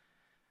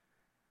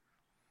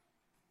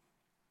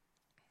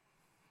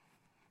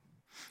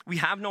 We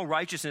have no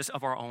righteousness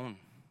of our own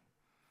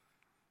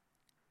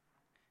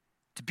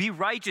To be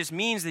righteous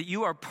means that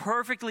you are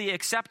perfectly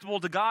acceptable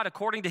to God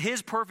according to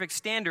his perfect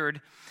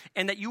standard,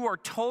 and that you are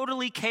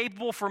totally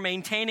capable for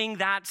maintaining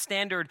that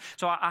standard.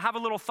 So I have a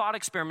little thought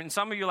experiment. And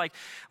some of you are like,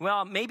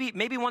 well,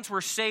 maybe once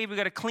we're saved, we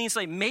got a clean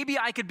slate. Maybe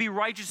I could be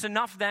righteous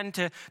enough then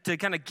to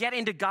kind of get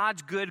into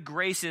God's good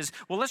graces.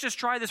 Well, let's just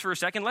try this for a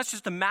second. Let's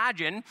just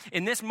imagine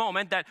in this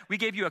moment that we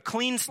gave you a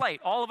clean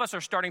slate. All of us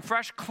are starting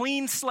fresh,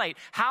 clean slate.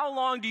 How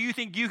long do you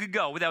think you could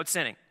go without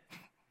sinning?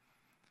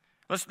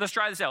 Let's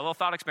try this out, a little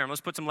thought experiment.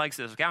 Let's put some legs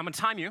to this, okay? I'm going to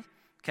time you,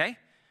 okay?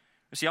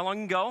 Let's see how long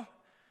you can go,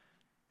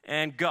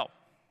 and go.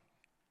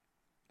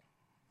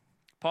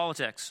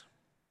 Politics,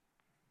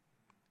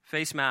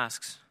 face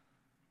masks,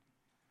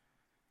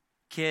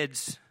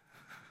 kids,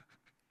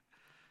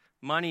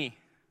 money.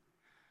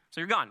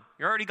 So you're gone.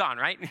 You're already gone,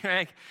 right?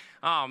 Like,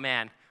 oh,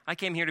 man, I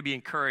came here to be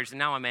encouraged, and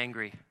now I'm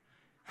angry.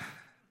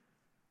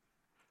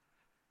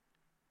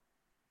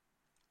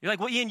 You're like,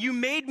 well, Ian, you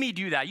made me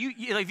do that.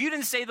 If you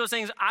didn't say those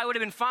things, I would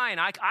have been fine.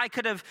 I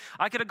could have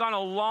gone a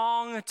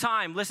long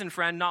time. Listen,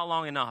 friend, not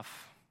long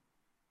enough.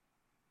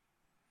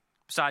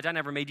 Besides, I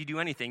never made you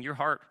do anything. Your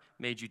heart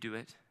made you do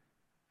it.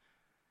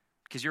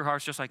 Because your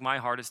heart's just like my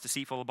heart. It's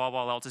deceitful above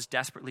all else. It's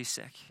desperately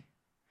sick.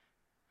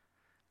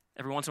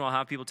 Every once in a while, I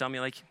have people tell me,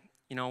 like,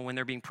 you know, when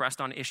they're being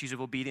pressed on issues of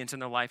obedience in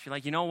their life, you're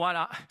like, you know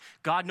what?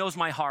 God knows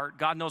my heart.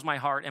 God knows my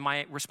heart. And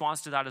my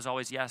response to that is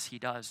always, yes, he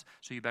does.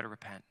 So you better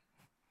repent.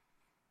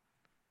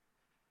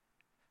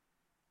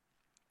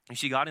 You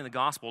see, God in the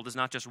gospel does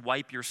not just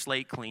wipe your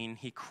slate clean.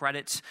 He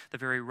credits the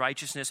very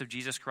righteousness of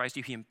Jesus Christ.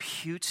 He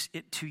imputes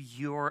it to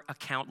your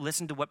account.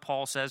 Listen to what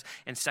Paul says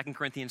in 2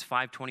 Corinthians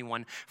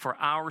 5:21. For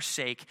our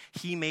sake,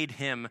 he made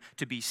him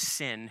to be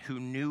sin who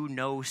knew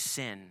no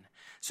sin,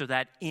 so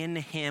that in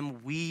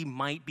him we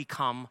might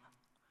become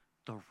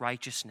the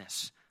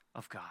righteousness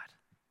of God.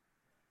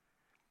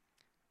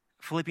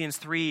 Philippians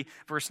 3,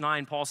 verse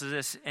 9, Paul says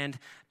this, and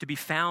to be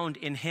found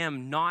in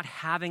him, not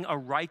having a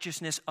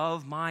righteousness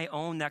of my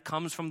own that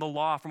comes from the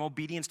law, from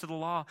obedience to the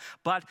law,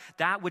 but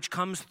that which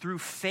comes through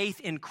faith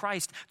in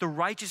Christ, the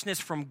righteousness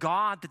from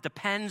God that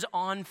depends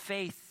on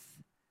faith.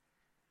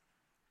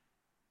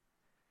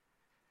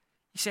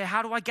 You say,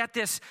 how do I get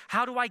this?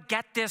 How do I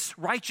get this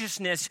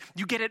righteousness?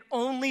 You get it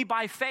only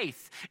by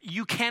faith.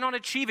 You cannot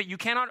achieve it. You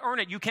cannot earn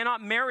it. You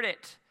cannot merit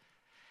it.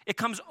 It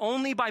comes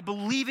only by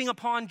believing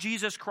upon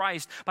Jesus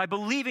Christ, by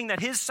believing that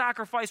his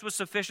sacrifice was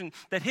sufficient,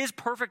 that his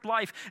perfect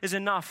life is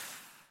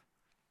enough.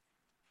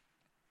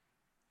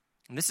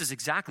 And this is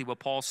exactly what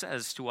Paul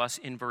says to us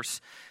in verse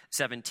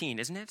 17,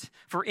 isn't it?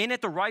 For in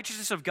it the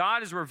righteousness of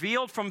God is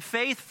revealed from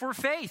faith for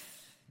faith.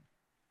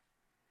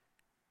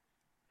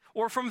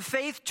 Or from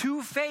faith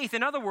to faith.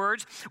 In other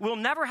words, we'll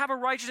never have a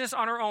righteousness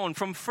on our own.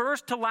 From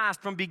first to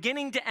last, from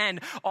beginning to end,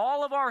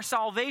 all of our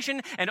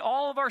salvation and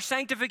all of our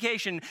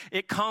sanctification,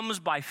 it comes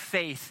by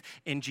faith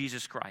in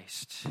Jesus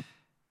Christ.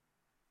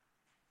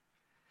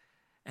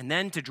 And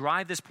then to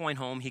drive this point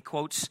home, he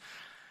quotes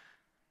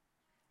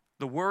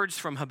the words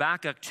from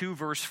Habakkuk 2,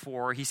 verse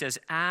 4. He says,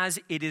 as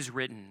it is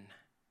written,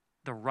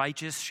 the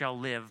righteous shall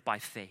live by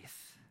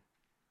faith.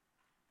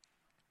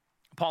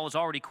 Paul has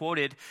already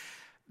quoted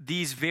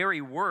these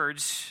very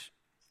words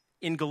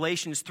in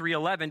Galatians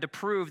 3:11 to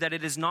prove that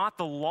it is not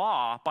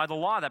by the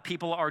law that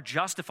people are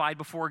justified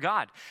before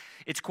God.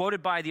 It's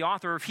quoted by the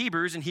author of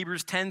Hebrews in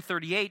Hebrews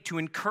 10:38 to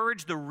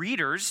encourage the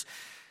readers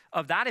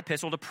of that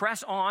epistle to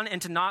press on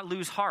and to not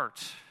lose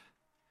heart.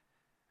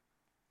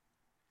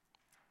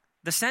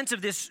 The sense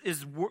of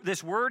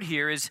this word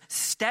here is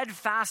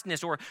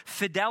steadfastness or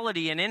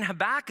fidelity. And in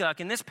Habakkuk,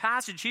 in this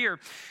passage here,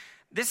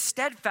 this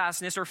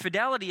steadfastness or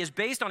fidelity is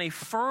based on a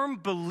firm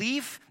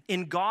belief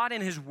in God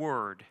and his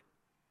word.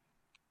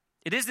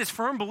 It is this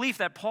firm belief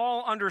that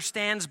Paul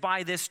understands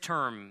by this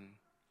term.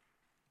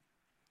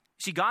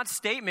 See, God's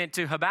statement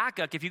to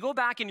Habakkuk, if you go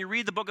back and you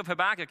read the book of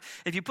Habakkuk,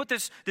 if you put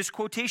this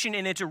quotation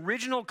in its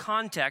original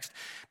context,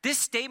 this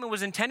statement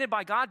was intended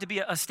by God to be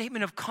a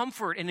statement of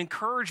comfort and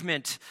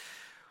encouragement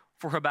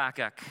for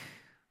Habakkuk.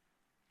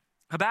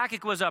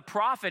 Habakkuk was a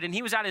prophet, and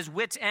he was at his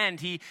wit's end.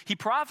 He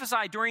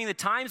prophesied during the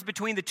times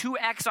between the two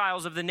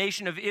exiles of the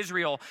nation of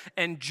Israel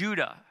and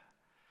Judah.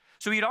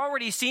 So he'd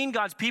already seen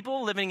God's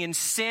people living in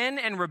sin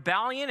and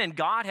rebellion, and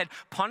God had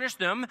punished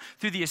them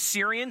through the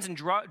Assyrians and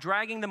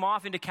dragging them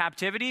off into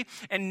captivity.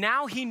 And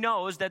now he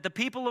knows that the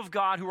people of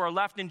God who are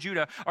left in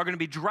Judah are going to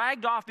be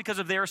dragged off because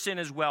of their sin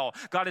as well.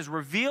 God has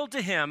revealed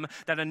to him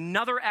that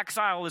another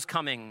exile is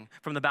coming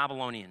from the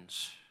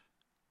Babylonians.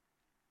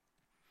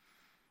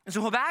 And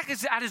so Habakkuk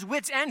is at his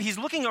wit's end. He's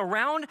looking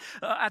around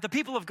at the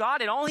people of God,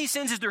 and all he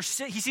sees is their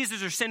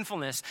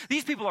sinfulness.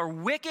 These people are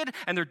wicked,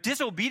 and they're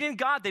disobedient,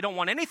 God. They don't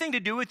want anything to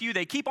do with you.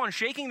 They keep on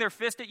shaking their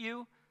fist at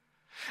you.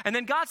 And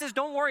then God says,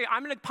 don't worry,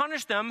 I'm going to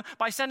punish them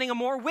by sending a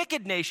more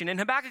wicked nation. And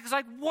Habakkuk is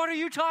like, what are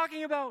you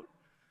talking about?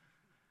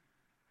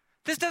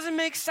 This doesn't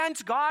make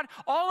sense, God.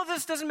 All of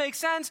this doesn't make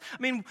sense. I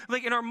mean,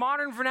 like in our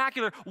modern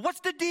vernacular,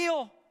 what's the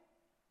deal?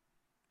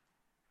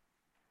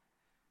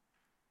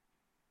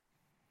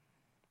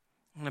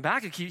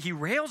 Habakkuk, he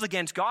rails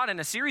against God in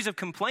a series of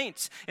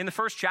complaints in the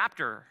first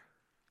chapter.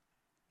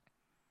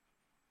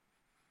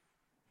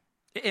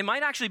 It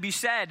might actually be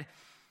said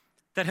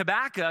that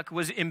Habakkuk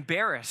was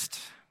embarrassed,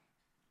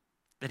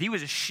 that he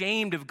was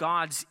ashamed of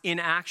God's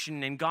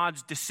inaction and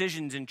God's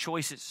decisions and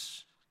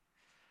choices.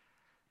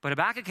 But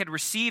Habakkuk had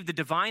received the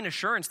divine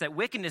assurance that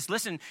wickedness,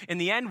 listen, in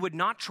the end would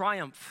not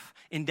triumph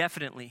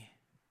indefinitely.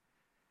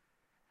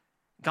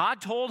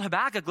 God told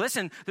Habakkuk,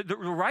 listen, the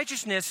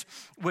righteousness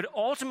would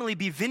ultimately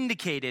be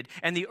vindicated,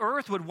 and the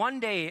earth would one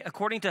day,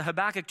 according to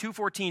Habakkuk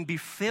 2:14, be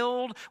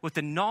filled with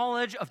the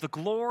knowledge of the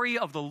glory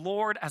of the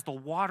Lord as the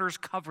waters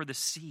cover the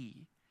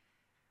sea.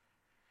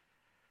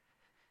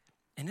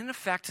 And in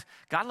effect,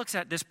 God looks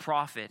at this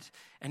prophet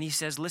and he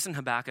says, listen,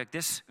 Habakkuk,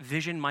 this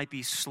vision might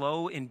be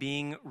slow in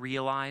being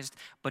realized,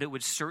 but it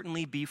would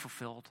certainly be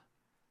fulfilled.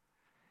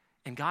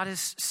 And God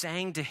is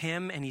saying to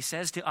him, and he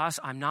says to us,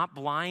 I'm not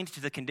blind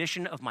to the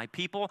condition of my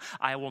people.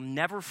 I will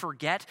never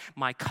forget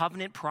my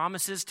covenant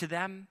promises to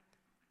them.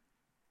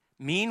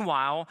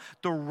 Meanwhile,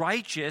 the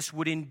righteous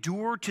would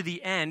endure to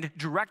the end,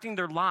 directing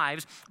their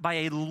lives by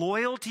a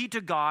loyalty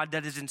to God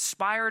that is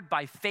inspired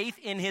by faith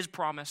in his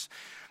promise.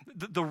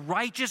 The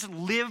righteous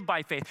live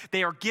by faith.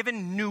 They are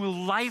given new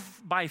life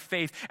by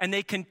faith, and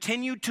they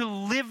continue to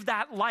live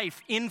that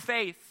life in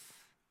faith.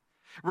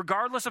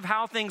 Regardless of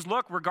how things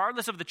look,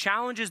 regardless of the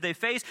challenges they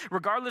face,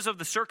 regardless of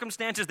the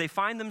circumstances they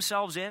find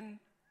themselves in.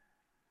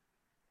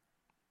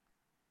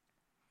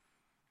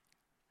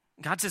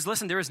 God says,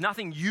 listen, there is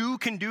nothing you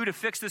can do to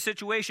fix the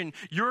situation.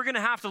 You're going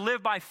to have to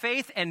live by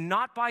faith and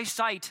not by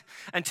sight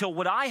until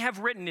what I have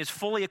written is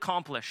fully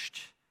accomplished.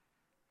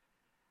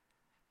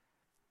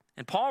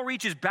 And Paul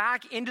reaches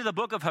back into the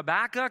book of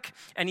Habakkuk,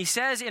 and he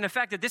says, in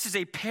effect, that this is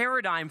a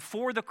paradigm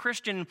for the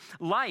Christian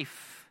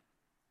life.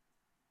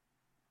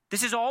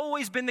 This has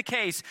always been the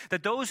case,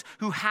 that those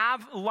who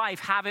have life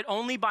have it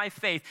only by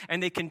faith,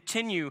 and they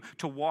continue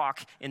to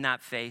walk in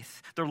that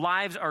faith. Their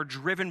lives are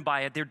driven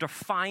by it. They're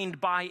defined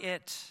by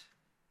it.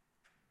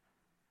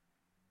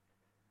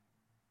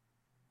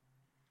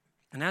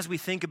 And as we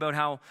think about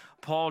how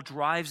Paul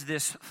drives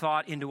this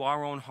thought into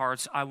our own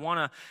hearts, I want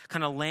to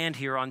kind of land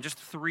here on just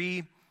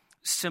 3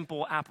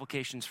 simple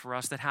applications for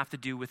us that have to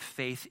do with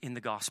faith in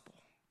the gospel.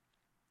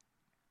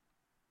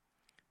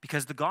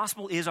 Because the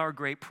gospel is our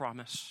great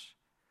promise.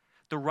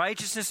 The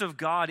righteousness of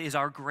God is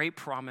our great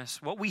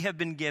promise, what we have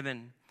been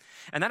given.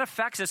 And that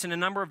affects us in a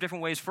number of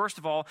different ways. First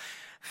of all,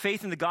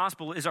 faith in the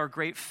gospel is our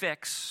great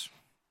fix.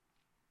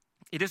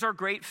 It is our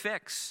great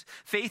fix.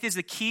 Faith is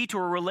the key to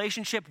a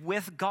relationship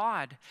with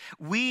God.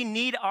 We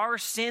need our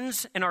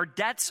sins and our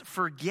debts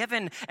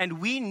forgiven,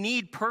 and we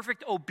need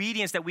perfect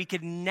obedience that we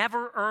could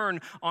never earn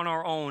on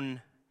our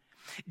own.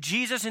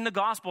 Jesus in the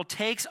gospel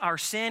takes our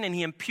sin and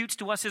he imputes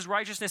to us his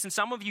righteousness. And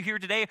some of you here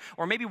today,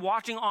 or maybe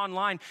watching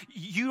online,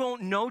 you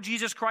don't know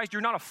Jesus Christ.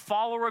 You're not a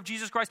follower of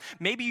Jesus Christ.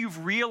 Maybe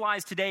you've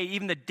realized today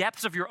even the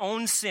depths of your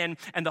own sin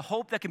and the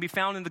hope that can be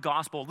found in the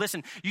gospel.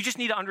 Listen, you just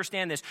need to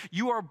understand this.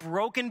 You are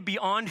broken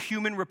beyond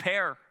human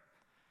repair.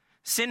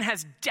 Sin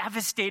has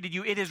devastated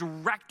you. It has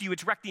wrecked you.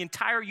 It's wrecked the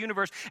entire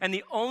universe. And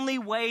the only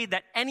way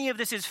that any of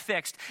this is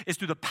fixed is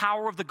through the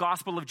power of the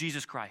gospel of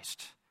Jesus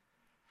Christ.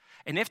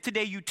 And if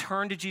today you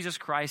turn to Jesus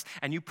Christ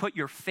and you put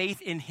your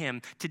faith in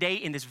him, today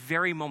in this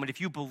very moment, if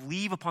you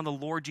believe upon the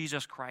Lord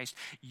Jesus Christ,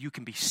 you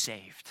can be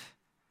saved.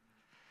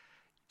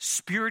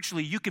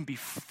 Spiritually, you can be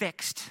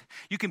fixed.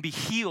 You can be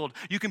healed.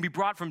 You can be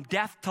brought from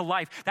death to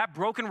life. That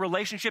broken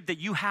relationship that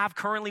you have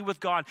currently with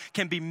God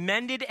can be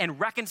mended and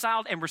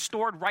reconciled and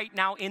restored right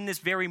now in this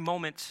very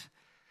moment.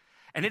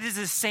 And it is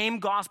the same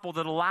gospel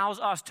that allows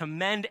us to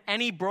mend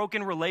any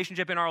broken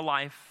relationship in our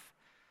life,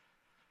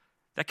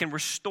 that can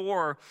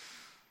restore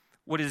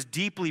what is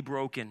deeply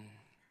broken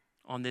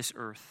on this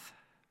earth.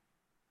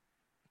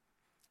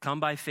 Come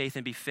by faith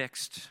and be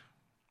fixed.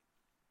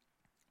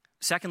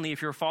 Secondly,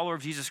 if you're a follower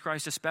of Jesus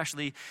Christ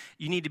especially,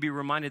 you need to be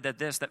reminded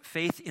that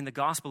faith in the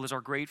gospel is our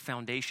great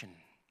foundation.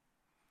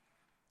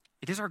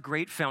 It is our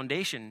great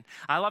foundation.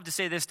 I love to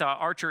say this to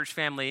our church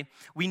family.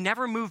 We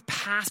never move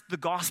past the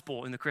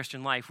gospel in the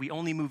Christian life. We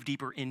only move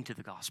deeper into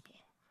the gospel.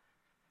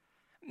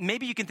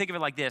 Maybe you can think of it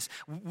like this.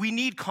 We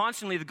need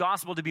constantly the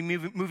gospel to be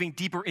moving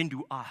deeper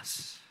into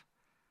us.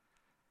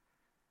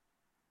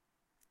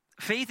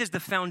 Faith is the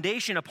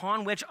foundation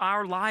upon which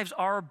our lives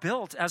are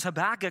built, as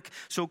Habakkuk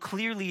so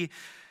clearly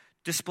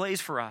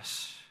displays for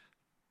us.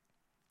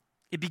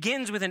 It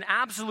begins with an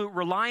absolute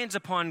reliance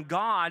upon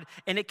God,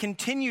 and it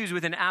continues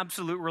with an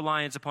absolute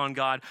reliance upon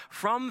God.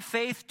 From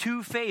faith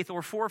to faith,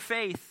 or for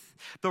faith,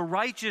 the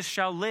righteous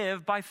shall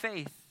live by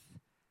faith.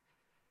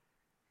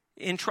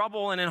 In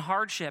trouble and in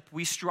hardship,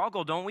 we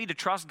struggle, don't we, to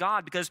trust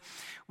God because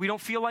we don't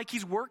feel like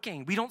he's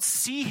working. We don't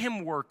see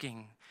him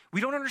working.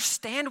 We don't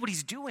understand what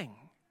he's doing.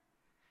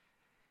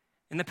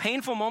 In the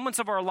painful moments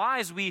of our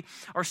lives, we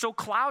are so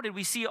clouded,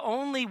 we see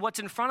only what's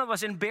in front of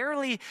us, and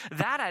barely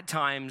that at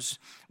times.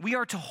 We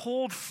are to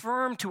hold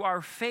firm to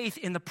our faith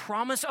in the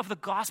promise of the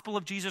gospel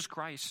of Jesus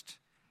Christ.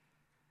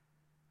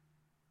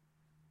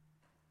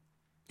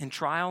 In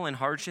trial and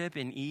hardship,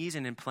 in ease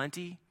and in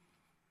plenty,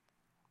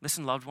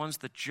 listen, loved ones,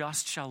 the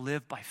just shall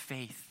live by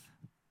faith.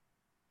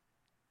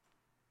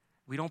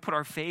 We don't put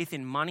our faith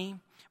in money.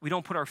 We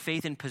don't put our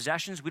faith in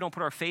possessions. We don't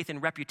put our faith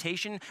in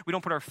reputation. We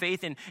don't put our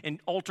faith in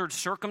altered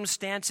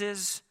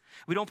circumstances.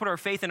 We don't put our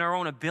faith in our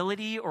own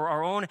ability or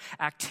our own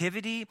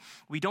activity.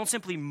 We don't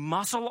simply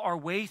muscle our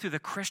way through the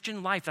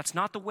Christian life. That's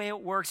not the way it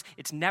works.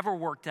 It's never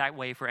worked that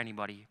way for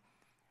anybody.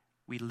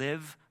 We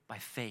live by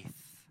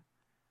faith.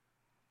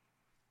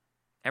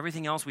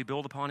 Everything else we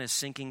build upon is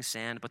sinking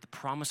sand, but the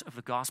promise of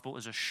the gospel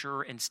is a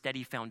sure and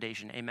steady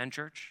foundation. Amen,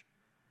 church?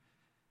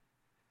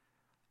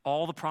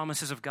 All the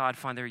promises of God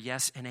find their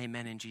yes and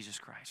amen in Jesus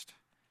Christ.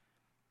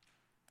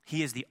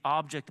 He is the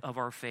object of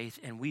our faith,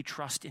 and we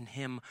trust in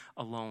him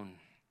alone.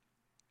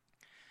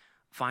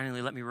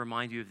 Finally, let me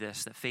remind you of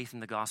this, that faith in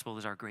the gospel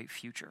is our great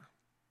future.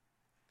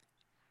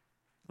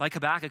 Like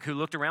Habakkuk, who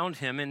looked around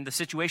him and the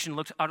situation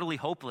looked utterly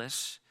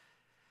hopeless,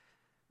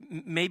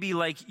 maybe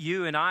like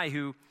you and I,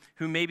 who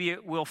maybe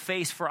will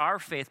face for our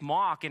faith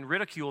mock and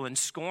ridicule and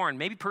scorn,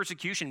 maybe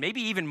persecution,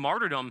 maybe even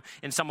martyrdom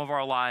in some of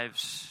our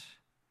lives.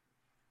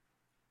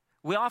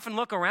 We often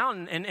look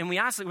around and we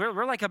ask,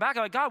 we're like Habakkuk,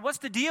 like, God, what's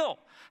the deal?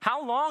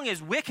 How long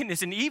is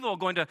wickedness and evil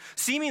going to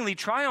seemingly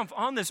triumph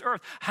on this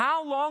earth?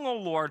 How long, O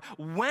Lord?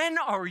 When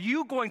are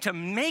you going to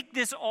make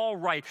this all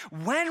right?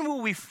 When will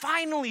we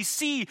finally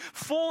see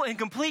full and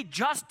complete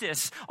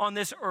justice on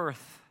this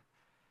earth?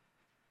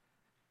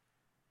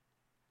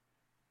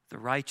 The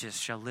righteous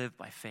shall live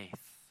by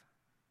faith.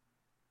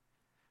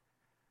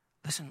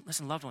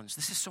 Listen, loved ones,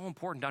 this is so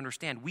important to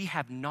understand. We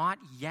have not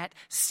yet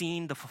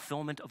seen the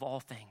fulfillment of all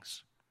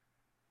things.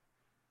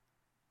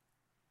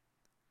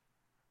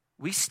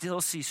 We still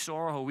see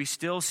sorrow, we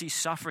still see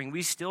suffering,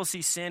 we still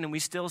see sin, and we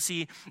still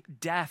see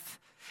death.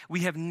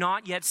 We have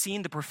not yet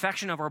seen the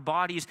perfection of our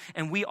bodies,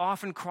 and we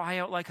often cry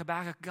out like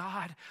Habakkuk,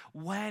 God,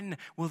 when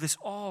will this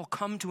all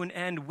come to an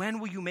end? When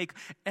will you make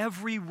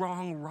every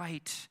wrong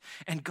right?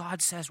 And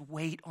God says,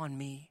 wait on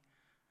me.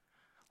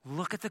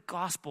 Look at the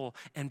gospel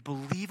and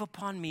believe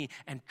upon me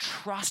and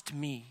trust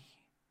me.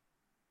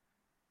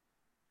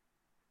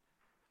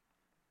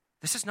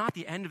 This is not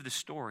the end of the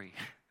story.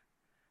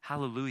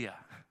 Hallelujah.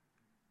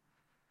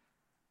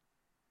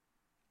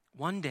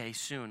 One day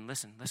soon,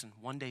 listen,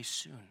 one day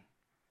soon,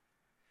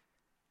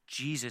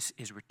 Jesus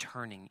is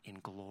returning in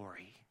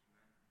glory.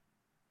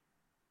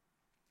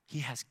 He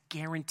has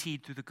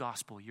guaranteed through the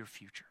gospel your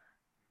future.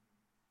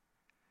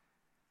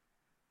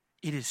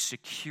 It is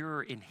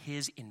secure in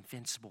his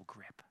invincible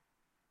grip.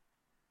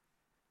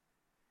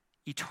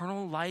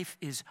 Eternal life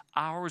is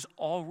ours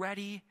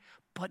already,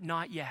 but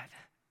not yet.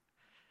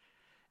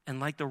 And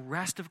like the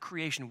rest of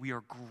creation, we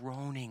are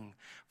groaning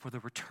for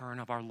the return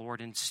of our Lord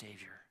and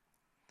Savior.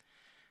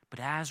 But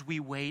as we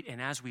wait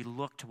and as we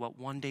look to what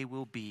one day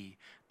will be,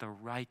 the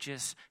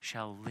righteous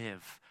shall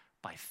live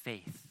by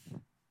faith.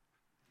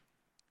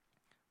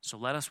 So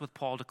let us, with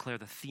Paul, declare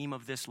the theme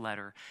of this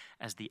letter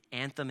as the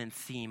anthem and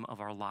theme of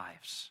our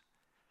lives.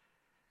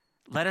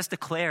 Let us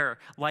declare,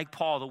 like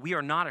Paul, that we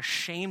are not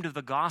ashamed of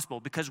the gospel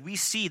because we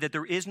see that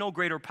there is no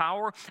greater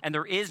power and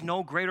there is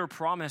no greater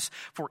promise.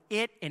 For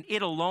it and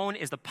it alone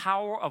is the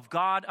power of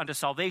God unto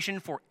salvation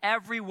for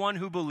everyone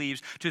who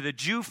believes, to the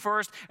Jew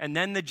first and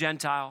then the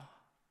Gentile.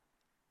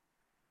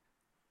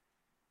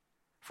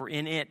 For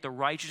in it the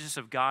righteousness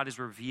of God is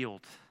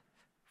revealed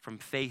from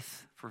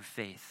faith for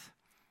faith.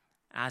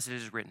 As it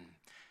is written,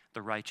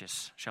 the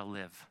righteous shall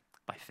live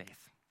by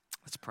faith.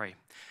 Let's pray.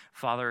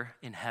 Father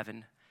in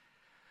heaven,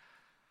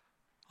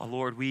 oh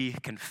Lord, we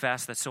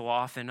confess that so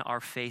often our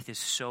faith is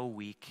so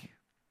weak.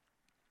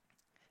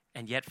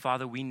 And yet,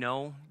 Father, we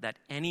know that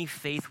any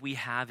faith we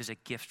have is a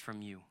gift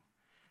from you.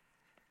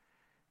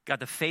 God,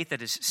 the faith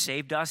that has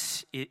saved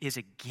us is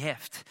a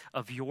gift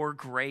of your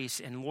grace.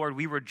 And Lord,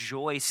 we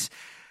rejoice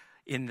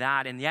in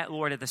that. And yet,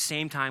 Lord, at the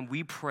same time,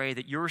 we pray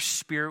that your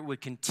Spirit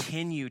would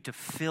continue to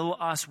fill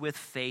us with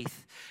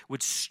faith,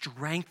 would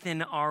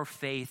strengthen our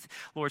faith,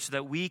 Lord, so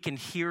that we can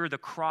hear the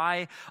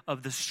cry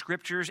of the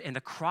Scriptures and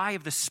the cry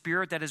of the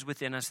Spirit that is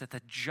within us, that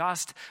the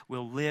just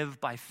will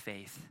live by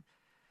faith.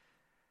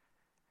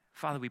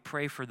 Father, we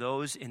pray for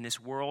those in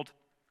this world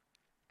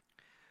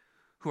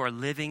who are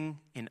living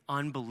in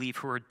unbelief,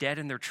 who are dead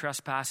in their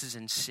trespasses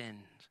and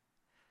sins.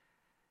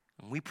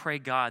 And we pray,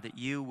 God, that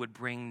you would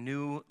bring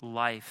new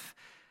life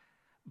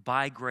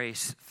by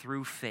grace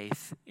through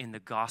faith in the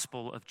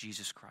gospel of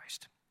Jesus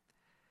Christ.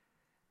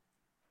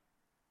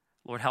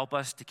 Lord, help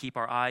us to keep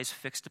our eyes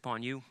fixed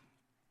upon you,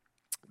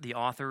 the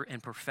author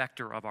and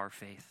perfecter of our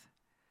faith.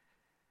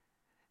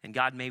 And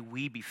God, may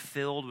we be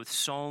filled with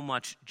so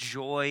much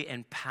joy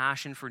and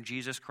passion for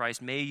Jesus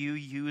Christ. May you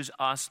use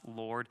us,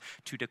 Lord,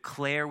 to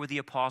declare with the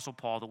Apostle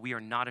Paul that we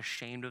are not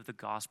ashamed of the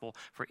gospel,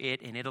 for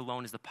it and it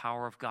alone is the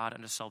power of God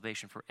unto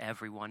salvation for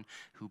everyone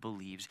who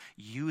believes.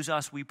 Use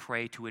us, we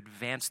pray, to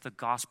advance the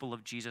gospel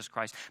of Jesus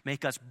Christ.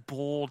 Make us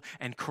bold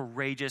and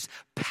courageous,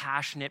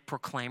 passionate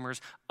proclaimers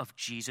of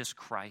Jesus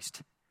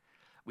Christ.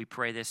 We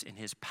pray this in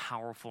his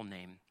powerful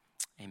name.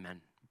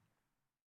 Amen.